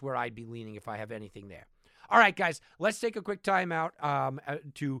 but that's where I'd be leaning if I have anything there. All right, guys, let's take a quick time out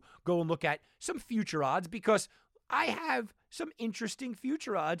to go and look at some future odds because I have some interesting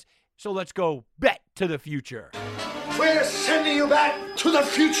future odds. So let's go bet to the future. We're sending you back to the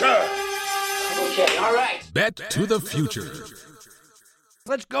future. Okay, all right. Bet to the future.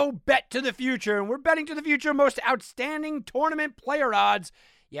 Let's go bet to the future. And we're betting to the future most outstanding tournament player odds.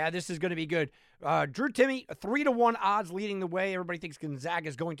 Yeah, this is going to be good. Drew Timme, 3-1 odds leading the way. Everybody thinks Gonzaga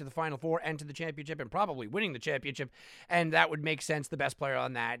is going to the Final Four and to the championship and probably winning the championship. And that would make sense, the best player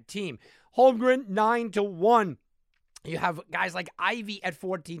on that team. Holmgren, 9-1. You have guys like Ivy at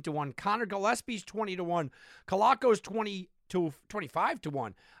 14-1. Connor Gillespie's 20-1. Colaco's 20 25 to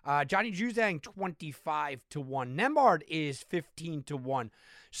 1. Johnny Juzang 25 to 1. Nembhard is 15 to 1.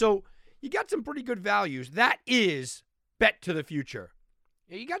 So you got some pretty good values. That is bet to the future.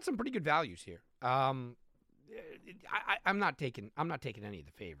 You got some pretty good values here. I'm not taking any of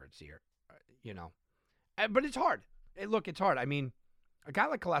the favorites here, but it's hard. Look, it's hard. I mean, a guy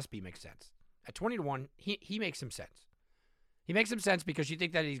like Gillespie makes sense. At 20 to 1, he makes some sense. He makes some sense because you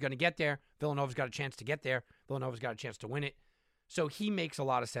think that he's going to get there. Villanova's got a chance to get there. Villanova's got a chance to win it. So he makes a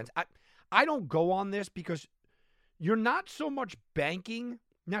lot of sense. I don't go on this because you're not so much banking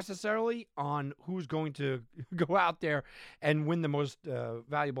necessarily on who's going to go out there and win the most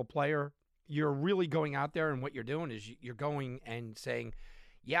valuable player. You're really going out there, and what you're doing is you're going and saying,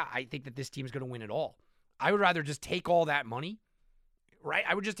 yeah, I think that this team's going to win it all. I would rather just take all that money, right?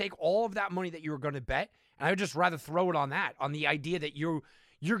 I would just take all of that money that you were going to bet, and I would just rather throw it on that, on the idea that you're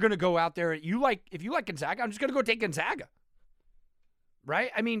going to go out there. If you like Gonzaga, I'm just going to go take Gonzaga,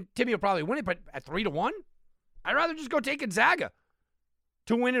 right? I mean, Timmy will probably win it, but at 3 to 1, I'd rather just go take Gonzaga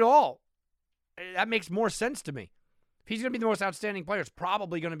to win it all. That makes more sense to me. If he's going to be the most outstanding player, it's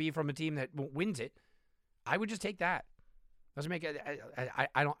probably going to be from a team that wins it. I would just take that. Doesn't make it.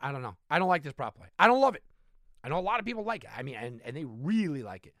 I don't know. I don't like this prop play. I don't love it. I know a lot of people like it. I mean, and they really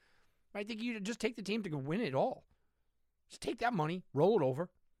like it. I think you just take the team to go win it all. Just take that money, roll it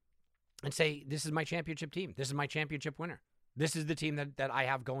over, and say, this is my championship team. This is my championship winner. This is the team that I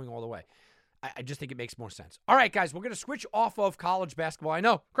have going all the way. I just think it makes more sense. All right, guys, we're going to switch off of college basketball. I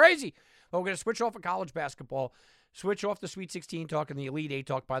know, crazy. But we're going to switch off of college basketball, switch off the Sweet 16 talk and the Elite 8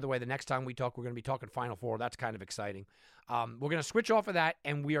 talk. By the way, the next time we talk, we're going to be talking Final Four. That's kind of exciting. We're going to switch off of that,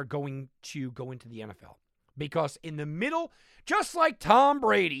 and we are going to go into the NFL. Because in the middle, just like Tom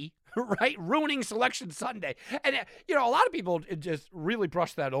Brady, right, ruining Selection Sunday. And, a lot of people just really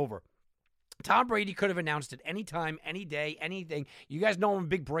brush that over. Tom Brady could have announced it any time, any day, anything. You guys know I'm a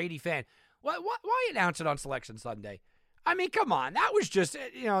big Brady fan. Why announce it on Selection Sunday? I mean, come on. That was just,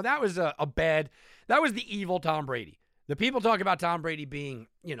 that was that was the evil Tom Brady. The people talk about Tom Brady being,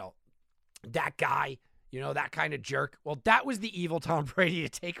 that guy, that kind of jerk. Well, that was the evil Tom Brady to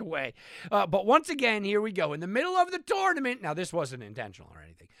take away. But once again, here we go. In the middle of the tournament, now this wasn't intentional or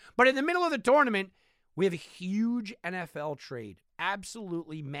anything, but in the middle of the tournament, we have a huge NFL trade.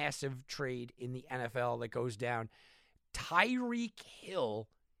 Absolutely massive trade in the NFL that goes down. Tyreek Hill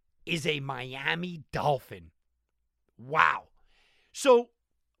is a Miami Dolphin. Wow. So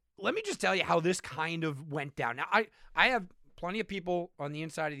let me just tell you how this kind of went down. Now, I have plenty of people on the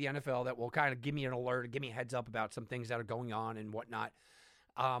inside of the NFL that will kind of give me an alert, give me a heads up about some things that are going on and whatnot.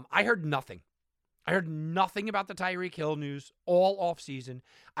 I heard nothing. I heard nothing about the Tyreek Hill news all offseason.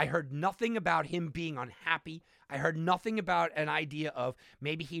 I heard nothing about him being unhappy. I heard nothing about an idea of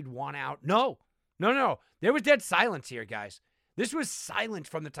maybe he'd want out. No. There was dead silence here, guys. This was silent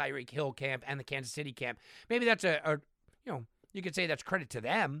from the Tyreek Hill camp and the Kansas City camp. Maybe that's you could say that's credit to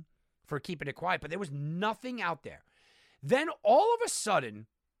them for keeping it quiet, but there was nothing out there. Then all of a sudden,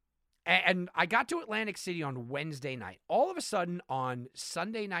 and I got to Atlantic City on Wednesday night. All of a sudden on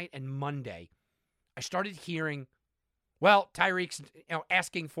Sunday night and Monday, I started hearing, well, Tyreek's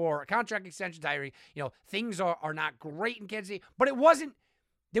asking for a contract extension. Tyreek, things are not great in Kansas City, but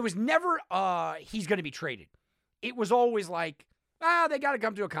there was never he's going to be traded. It was always like, they got to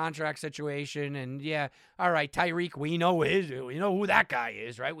come to a contract situation, and yeah, all right, Tyreek, we know who that guy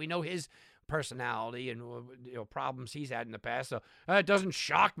is, right? We know his personality and problems he's had in the past. So it doesn't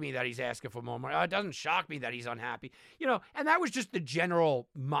shock me that he's asking for more money. It doesn't shock me that he's unhappy. And that was just the general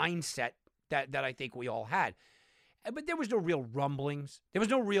mindset that I think we all had. But there was no real rumblings. There was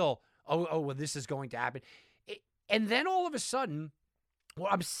no real, well, this is going to happen. And then all of a sudden,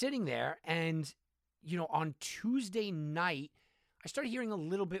 I'm sitting there and, on Tuesday night, I started hearing a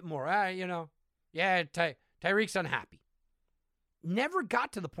little bit more, Tyreek's unhappy. Never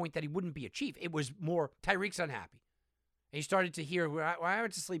got to the point that he wouldn't be a Chief. It was more, Tyreek's unhappy. And he started to hear, I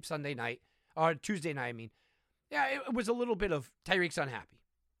went to sleep Sunday night, or Tuesday night, I mean. Yeah, it was a little bit of Tyreek's unhappy.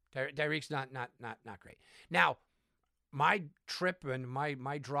 Tyreek's not great. Now, my trip and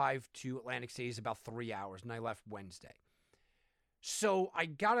my drive to Atlantic City is about 3 hours, and I left Wednesday. So I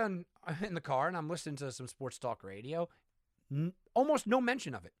got in the car, and I'm listening to some sports talk radio. Almost no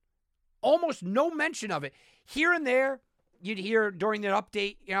mention of it. Almost no mention of it. Here and there, you'd hear during the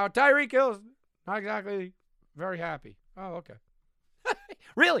update, Tyreek Hill's not exactly very happy. Oh, okay.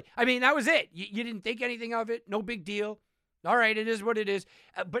 Really? I mean, that was it. You didn't think anything of it. No big deal. All right, it is what it is.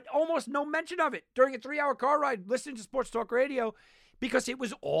 But almost no mention of it during a 3-hour car ride listening to sports talk radio, because it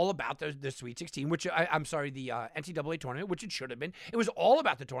was all about the Sweet 16, which the NCAA tournament, which it should have been. It was all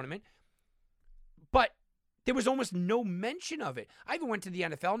about the tournament. But There was almost no mention of it. I even went to the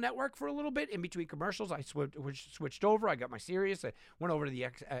NFL Network for a little bit in between commercials. I switched over. I got my Sirius. I went over to the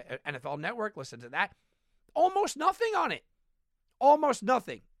NFL Network, listened to that. Almost nothing on it. Almost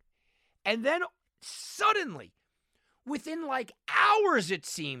nothing. And then suddenly, within like hours it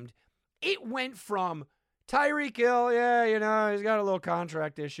seemed, it went from Tyreek Hill, yeah, you know, he's got a little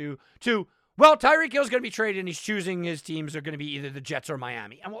contract issue, to, well, Tyreek Hill's going to be traded and he's choosing his teams are going to be either the Jets or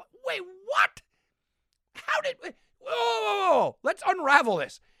Miami. I'm like, wait, what? How did... Whoa. Let's unravel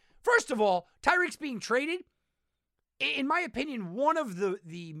this. First of all, Tyreek's being traded. In my opinion, one of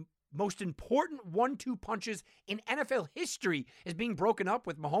the most important 1-2 punches in NFL history is being broken up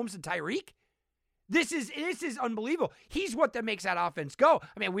with Mahomes and Tyreek. This is unbelievable. He's what that makes that offense go.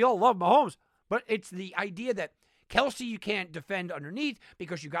 I mean, we all love Mahomes, but it's the idea that Kelsey you can't defend underneath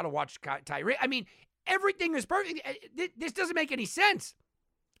because you got to watch Tyreek. I mean, everything is perfect. This doesn't make any sense.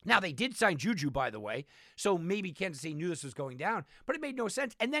 Now, they did sign Juju, by the way, so maybe Kansas City knew this was going down, but it made no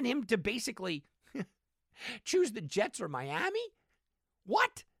sense. And then him to basically choose the Jets or Miami?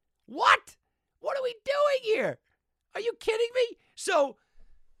 What? What are we doing here? Are you kidding me? So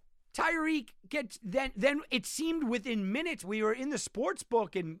Tyreek gets, then it seemed within minutes we were in the sports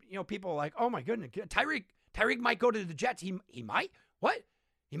book and, you know, people were like, oh my goodness, Tyreek might go to the Jets. He might? What?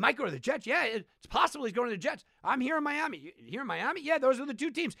 He might go to the Jets. Yeah, it's possible he's going to the Jets. I'm here in Miami. You here in Miami? Yeah, those are the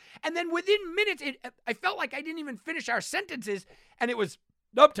two teams. And then within minutes, I felt like I didn't even finish our sentences, and it was,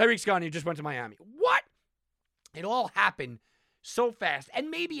 nope, Tyreek's gone. He just went to Miami. What? It all happened so fast.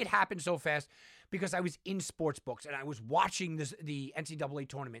 And maybe it happened so fast because I was in sports books and I was watching the NCAA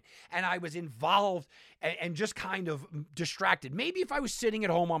tournament and I was involved and just kind of distracted. Maybe if I was sitting at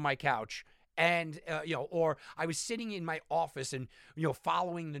home on my couch and, or I was sitting in my office and,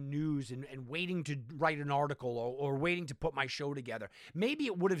 following the news and waiting to write an article or waiting to put my show together, maybe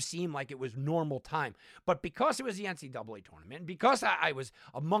it would have seemed like it was normal time. But because it was the NCAA tournament, because I was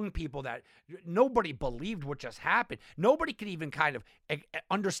among people that nobody believed what just happened, nobody could even kind of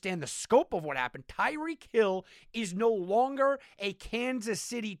understand the scope of what happened. Tyreek Hill is no longer a Kansas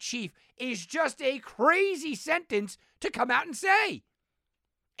City Chief, is just a crazy sentence to come out and say.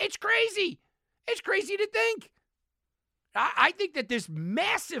 It's crazy. It's crazy to think. I think that this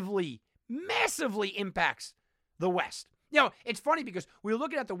massively, massively impacts the West. It's funny because we were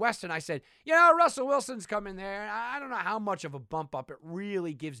looking at the West and I said, Russell Wilson's coming there. I don't know how much of a bump up it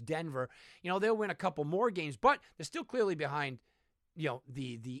really gives Denver. They'll win a couple more games, but they're still clearly behind,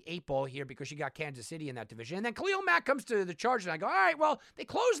 the 8 ball here because you got Kansas City in that division. And then Khalil Mack comes to the Chargers and I go, all right, well, they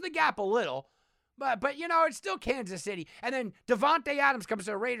closed the gap a little. But it's still Kansas City. And then Devontae Adams comes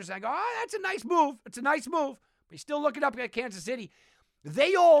to the Raiders, and I go, that's a nice move. It's a nice move. But he's still looking up at Kansas City.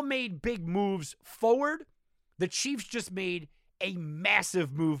 They all made big moves forward. The Chiefs just made a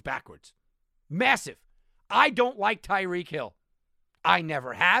massive move backwards. Massive. I don't like Tyreek Hill. I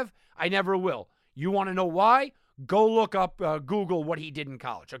never have. I never will. You want to know why? Go look up, Google what he did in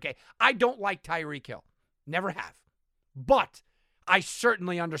college, okay? I don't like Tyreek Hill. Never have. But I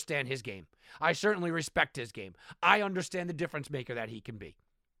certainly understand his game. I certainly respect his game. I understand the difference maker that he can be.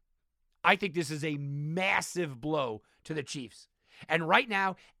 I think this is a massive blow to the Chiefs. And right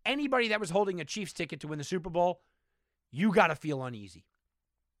now, anybody that was holding a Chiefs ticket to win the Super Bowl, you got to feel uneasy.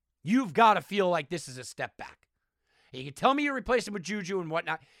 You've got to feel like this is a step back. You can tell me you replace him with Juju and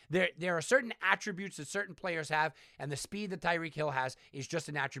whatnot. There are certain attributes that certain players have, and the speed that Tyreek Hill has is just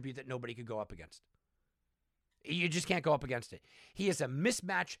an attribute that nobody could go up against. You just can't go up against it. He is a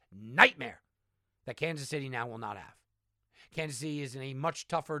mismatch nightmare that Kansas City now will not have. Kansas City is in a much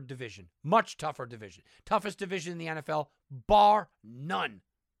tougher division. Much tougher division. Toughest division in the NFL, bar none.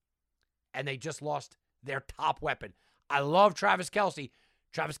 And they just lost their top weapon. I love Travis Kelce.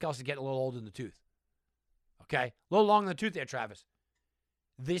 Travis Kelce getting a little old in the tooth. Okay? A little long in the tooth there, Travis.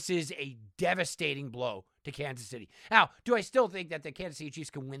 This is a devastating blow to Kansas City. Now, do I still think that the Kansas City Chiefs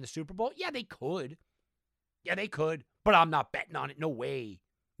can win the Super Bowl? Yeah, they could. Yeah, they could, but I'm not betting on it. No way.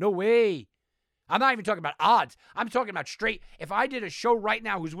 No way. I'm not even talking about odds. I'm talking about straight. If I did a show right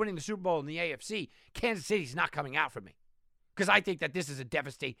now who's winning the Super Bowl in the AFC, Kansas City's not coming out for me because I think that this is a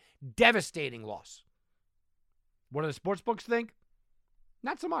devastating loss. What do the sports books think?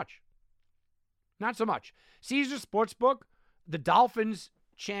 Not so much. Not so much. Caesars Sportsbook, the Dolphins'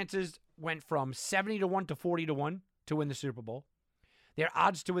 chances went from 70-1 to 40-1 to win the Super Bowl. Their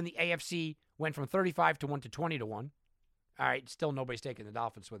odds to win the AFC went from 35-1 to 20-1. All right, still nobody's taking the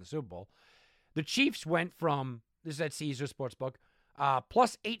Dolphins to win the Super Bowl. The Chiefs went from, this is at Caesars Sportsbook,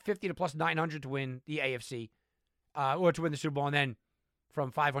 plus 850 to plus 900 to win the AFC, or to win the Super Bowl, and then from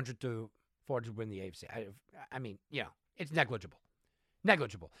 500 to 400 to win the AFC. I mean, it's negligible.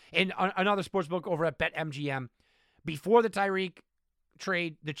 Negligible. And another sportsbook over at BetMGM, before the Tyreek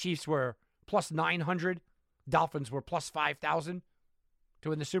trade, the Chiefs were plus 900. Dolphins were plus 5,000 to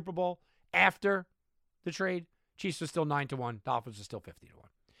win the Super Bowl. After the trade, Chiefs were still 9-1. Dolphins are still 50-1.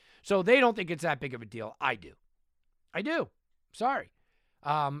 So they don't think it's that big of a deal. I do. Sorry.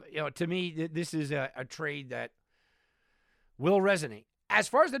 To me, this is a trade that will resonate. As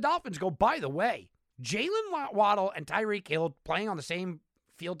far as the Dolphins go, by the way, Jalen Waddle and Tyreek Hill playing on the same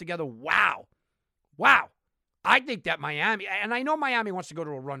field together. Wow. I think that Miami, and I know Miami wants to go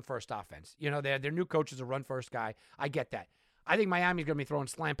to a run-first offense. You know, their new coach is a run-first guy. I get that. I think Miami's going to be throwing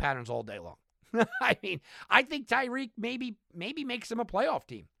slant patterns all day long. I mean, I think Tyreek maybe makes them a playoff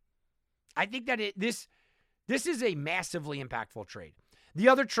team. I think that this is a massively impactful trade. The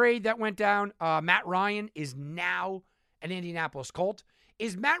other trade that went down, Matt Ryan is now an Indianapolis Colt.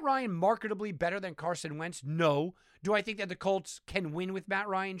 Is Matt Ryan marketably better than Carson Wentz? No. Do I think that the Colts can win with Matt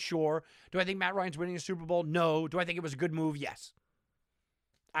Ryan? Sure. Do I think Matt Ryan's winning a Super Bowl? No. Do I think it was a good move? Yes.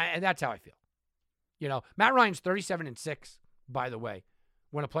 And that's how I feel. You know, Matt Ryan's 37-6, by the way,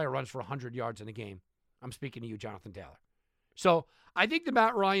 when a player runs for 100 yards in a game. I'm speaking to you, Jonathan Taylor. So I think the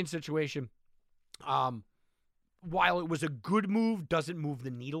Matt Ryan situation, while it was a good move, doesn't move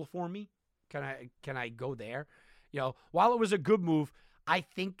the needle for me. Can I go there? You know, while it was a good move, I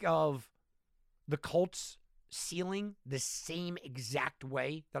think of the Colts ceiling the same exact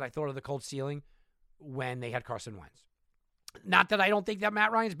way that I thought of the Colts ceiling when they had Carson Wentz. Not that I don't think that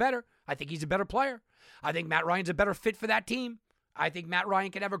Matt Ryan's better. I think he's a better player. I think Matt Ryan's a better fit for that team. I think Matt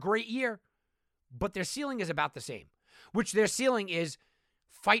Ryan can have a great year. But their ceiling is about the same, which their ceiling is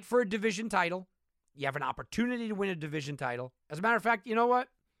fight for a division title. You have an opportunity to win a division title. As a matter of fact, you know what?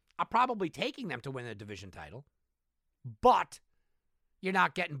 I'm probably taking them to win a division title. But you're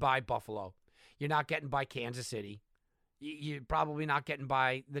not getting by Buffalo. You're not getting by Kansas City. You're probably not getting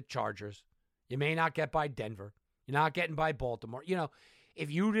by the Chargers. You may not get by Denver. You're not getting by Baltimore. You know, if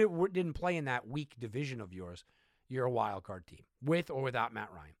you didn't play in that weak division of yours, you're a wild card team, with or without Matt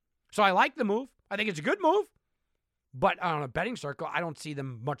Ryan. So I like the move. I think it's a good move. But on a betting circle, I don't see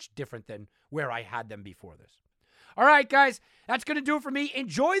them much different than where I had them before this. All right, guys, that's going to do it for me.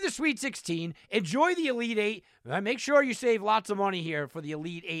 Enjoy the Sweet 16. Enjoy the Elite 8. Make sure you save lots of money here for the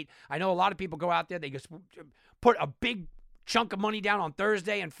Elite 8. I know a lot of people go out there, they just put a big chunk of money down on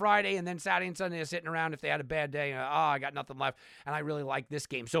Thursday and Friday, and then Saturday and Sunday they're sitting around if they had a bad day. I got nothing left, and I really like this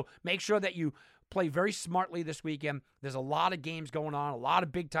game. So make sure that you play very smartly this weekend. There's a lot of games going on, a lot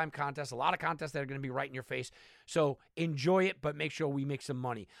of big-time contests, a lot of contests that are going to be right in your face. So enjoy it, but make sure we make some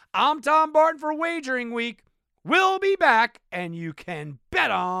money. I'm Tom Barton for Wagering Week. We'll be back, and you can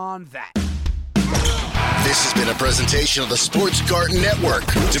bet on that. This has been a presentation of the Sports Garden Network.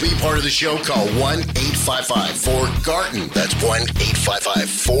 To be part of the show, call 1-855-4-GARDEN. That's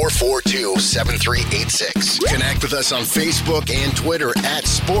 1-855-442-7386. Connect with us on Facebook and Twitter at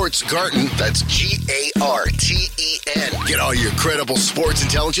Sports Garden. That's GARTEN. Get all your credible sports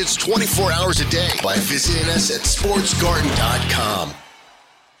intelligence 24 hours a day by visiting us at sportsgarden.com.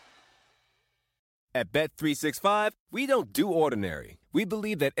 At Bet365, we don't do ordinary. We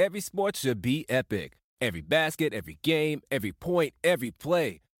believe that every sport should be epic. Every basket, every game, every point, every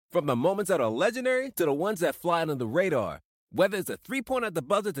play. From the moments that are legendary to the ones that fly under the radar. Whether it's a three-pointer at the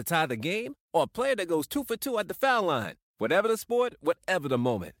buzzer to tie the game or a player that goes 2 for 2 at the foul line. Whatever the sport, whatever the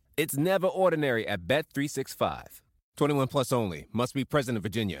moment. It's never ordinary at Bet365. 21 plus only. Must be present in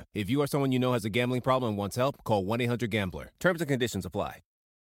Virginia. If you or someone you know has a gambling problem and wants help, call 1-800-GAMBLER. Terms and conditions apply.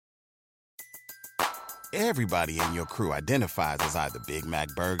 Everybody in your crew identifies as either Big Mac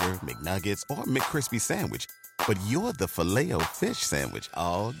Burger, McNuggets, or McCrispy Sandwich. But you're the Filet-O-Fish Sandwich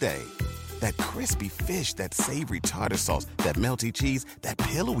all day. That crispy fish, that savory tartar sauce, that melty cheese, that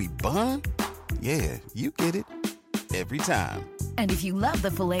pillowy bun. Yeah, you get it. Every time. And if you love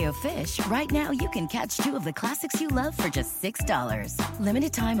the Filet-O-Fish, right now you can catch 2 of the classics you love for just $6.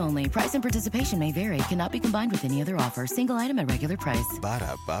 Limited time only. Price and participation may vary. Cannot be combined with any other offer. Single item at regular price.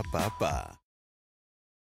 Ba-da-ba-ba-ba.